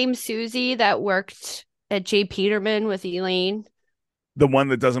the same Susie that worked at J. Peterman with Elaine? The one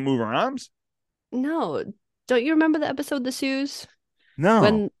that doesn't move her arms? No. Don't you remember the episode The Suze? No.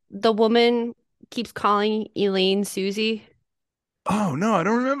 When the woman keeps calling Elaine Susie? Oh, no, I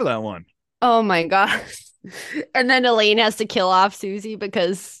don't remember that one. Oh, my God. And then Elaine has to kill off Susie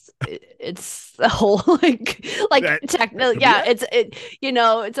because it's a whole technically, yeah,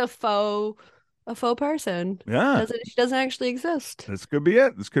 it's a faux person. Yeah, she doesn't actually exist. This could be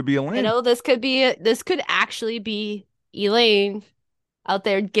it. This could be Elaine. This could actually be Elaine out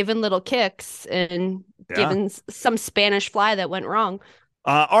there giving little kicks and giving some Spanish fly that went wrong.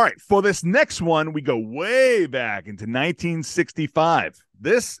 All right, for this next one, we go way back into 1965.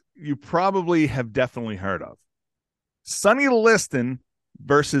 This you probably have definitely heard of. Sonny Liston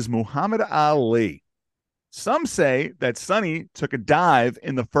versus Muhammad Ali. Some say that Sonny took a dive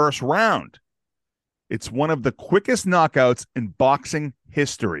in the first round. It's one of the quickest knockouts in boxing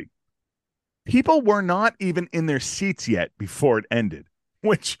history. People were not even in their seats yet before it ended,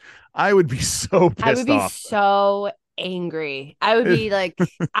 which I would be so pissed off. I would be so angry. I would be like,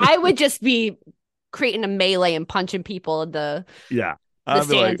 I would just be creating a melee and punching people in the stands. I'd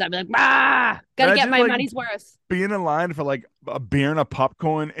be like, gotta get my money's worth. Being in line for like a beer and a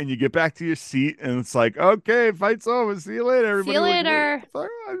popcorn, and you get back to your seat, and it's like, okay, fight's over. See you later, everybody. See you later. I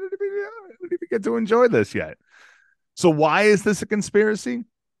didn't even get to enjoy this yet. So why is this a conspiracy?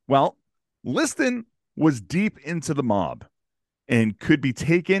 Well, Liston was deep into the mob and could be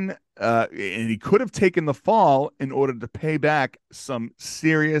taken, and he could have taken the fall in order to pay back some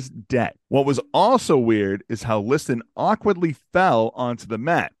serious debt. What was also weird is how Liston awkwardly fell onto the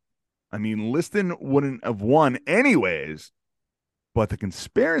mat. I mean, Liston wouldn't have won anyways, but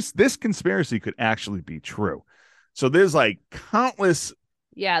this conspiracy could actually be true. So there's like countless.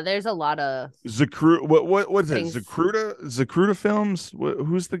 Yeah, there's a lot of Zakruta. What is it? Zakruta Films.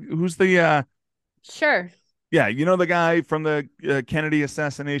 Who's the? Sure. Yeah, you know the guy from the Kennedy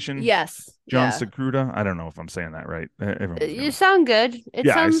assassination? Yes. John Zakruta? I don't know if I'm saying that right. You sound good.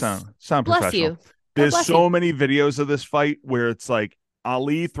 I sound bless professional. you. There's so many videos of this fight where it's like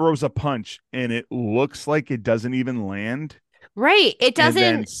Ali throws a punch and it looks like it doesn't even land. Right. It doesn't.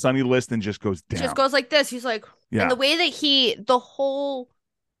 And then Sonny Liston just goes down. Just goes like this. He's like, and the way that the whole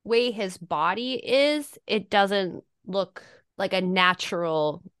way his body is, it doesn't look like a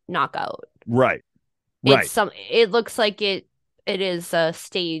natural knockout. Right. It looks like it is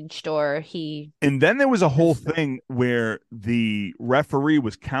staged or he. And then there was a whole thing where the referee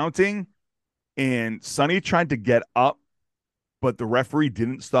was counting and Sonny tried to get up, but the referee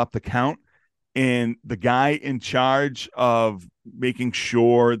didn't stop the count. And the guy in charge of making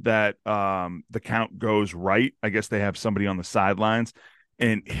sure that the count goes right, I guess they have somebody on the sidelines,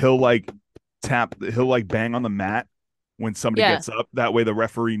 and he'll bang on the mat when somebody gets up. That way the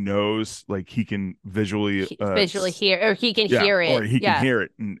referee knows, like, he can visually hear, or he can hear it. Or he can hear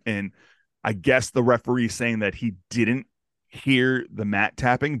it. And I guess the referee is saying that he didn't hear the mat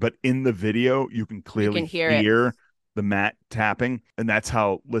tapping, but in the video you can clearly hear the mat tapping. And that's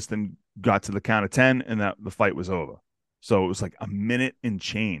how Liston got to the count of 10 and that the fight was over. So it was like a minute and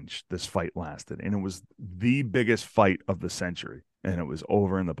change this fight lasted. And it was the biggest fight of the century. And it was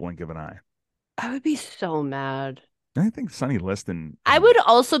over in the blink of an eye. I would be so mad. I think Sonny Liston. I would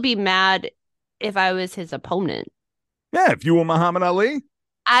also be mad if I was his opponent. Yeah, if you were Muhammad Ali.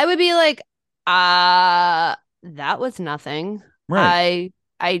 I would be like, that was nothing. Right.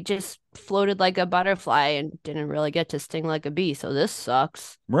 I just floated like a butterfly and didn't really get to sting like a bee, so this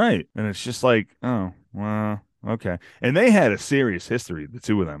sucks. Right. And it's just like, oh, well, okay. And they had a serious history, the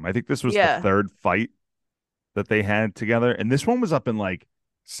two of them. I think this was the third fight that they had together. And this one was up in like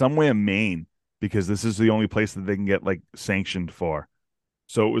somewhere in Maine, because this is the only place that they can get like sanctioned for.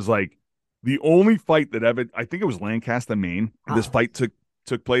 So it was like the only fight that ever, I think it was Lancaster, Maine, this fight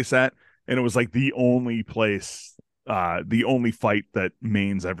took place at. And it was like the only place, the only fight that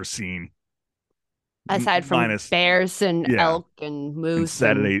Maine's ever seen. Aside from bears and elk and moose.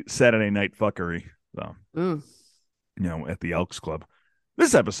 And Saturday night fuckery. So, at the Elks Club.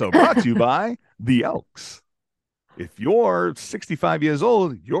 This episode brought to you by the Elks. If you're 65 years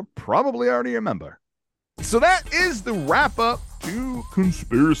old, you're probably already a member. So that is the wrap up to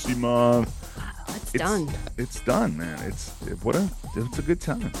Conspiracy Month. Let's done. It's done, man. It's a good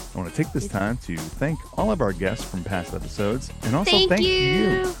time. I want to take this time to thank all of our guests from past episodes, and also thank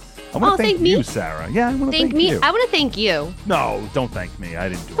you. I want to thank you, me? Sarah. Yeah, I want to thank me. You. I want to thank you. No, don't thank me. I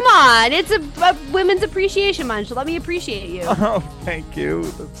didn't do it. Come on, it's a Women's Appreciation Month. So let me appreciate you. Oh, thank you.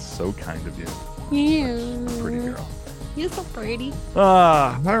 That's so kind of you. Yeah. Pretty girl. You're so pretty.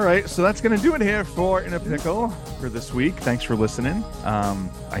 All right. So that's going to do it here for In a Pickle for this week. Thanks for listening.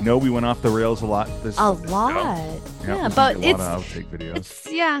 I know we went off the rails a lot. A lot. Yeah, but it's a lot of outtake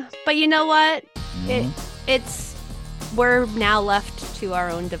videos. But you know what? Mm-hmm. We're now left to our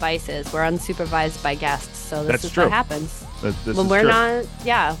own devices. We're unsupervised by guests. So this is what happens. When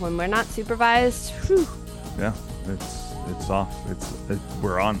we're not supervised. Whew. Yeah, it's off.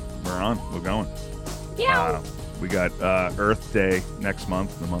 We're on. We're going. Yeah. We got Earth Day next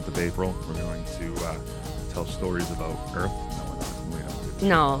month, the month of April. We're going to tell stories about Earth.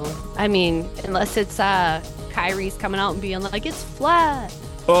 No, I mean, unless it's Kyrie's coming out and being like, it's flat.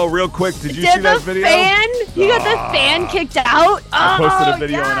 Oh, real quick, did you see that video? You got the fan kicked out? I posted a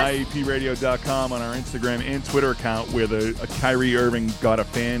video on IEPradio.com on our Instagram and Twitter account where Kyrie Irving got a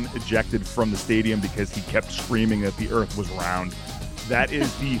fan ejected from the stadium because he kept screaming that the Earth was round. That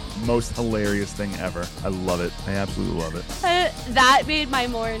is the most hilarious thing ever. I love it. I absolutely love it. That made my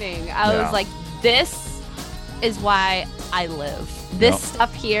morning. I was like, this is why I live. This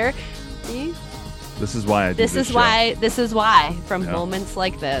stuff here. See? This is why I do this is show. why. This is why. From moments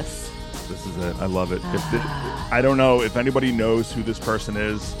like this. This is it. I love it. I don't know if anybody knows who this person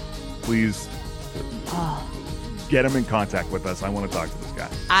is. Please get him in contact with us. I want to talk to this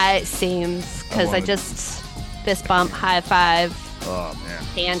guy. Seems because I just fist bump, high five. Oh man!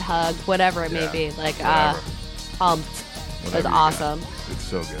 Hand hug, whatever it may be, like pumped. It was awesome. It's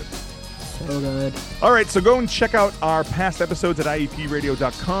so good. So good. All right, so go and check out our past episodes at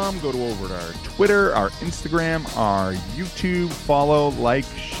IEPradio.com. Go over to our Twitter, our Instagram, our YouTube. Follow, like,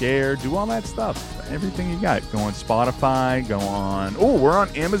 share, do all that stuff. Everything you got. Go on Spotify. Go on. Oh, we're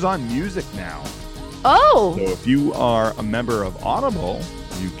on Amazon Music now. Oh. So if you are a member of Audible,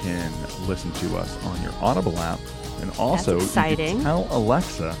 you can listen to us on your Audible app. And also, you can tell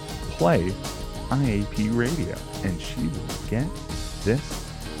Alexa, play IAP Radio, and she will get this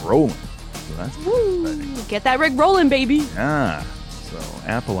rolling. So that's exciting. Get that rig rolling, baby. Yeah. So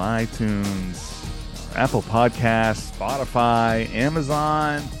Apple iTunes, Apple Podcasts, Spotify,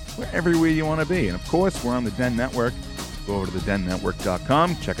 Amazon, everywhere you want to be. And of course, we're on the Den Network. Go over to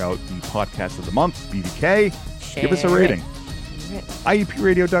thedennetwork.com. Check out the podcast of the month, BDK. Give us a rating.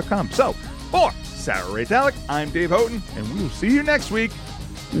 IEPradio.com. So, for Sarah Ray Dalek, I'm Dave Houghton, and we will see you next week.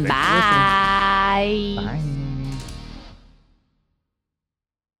 Bye. Bye.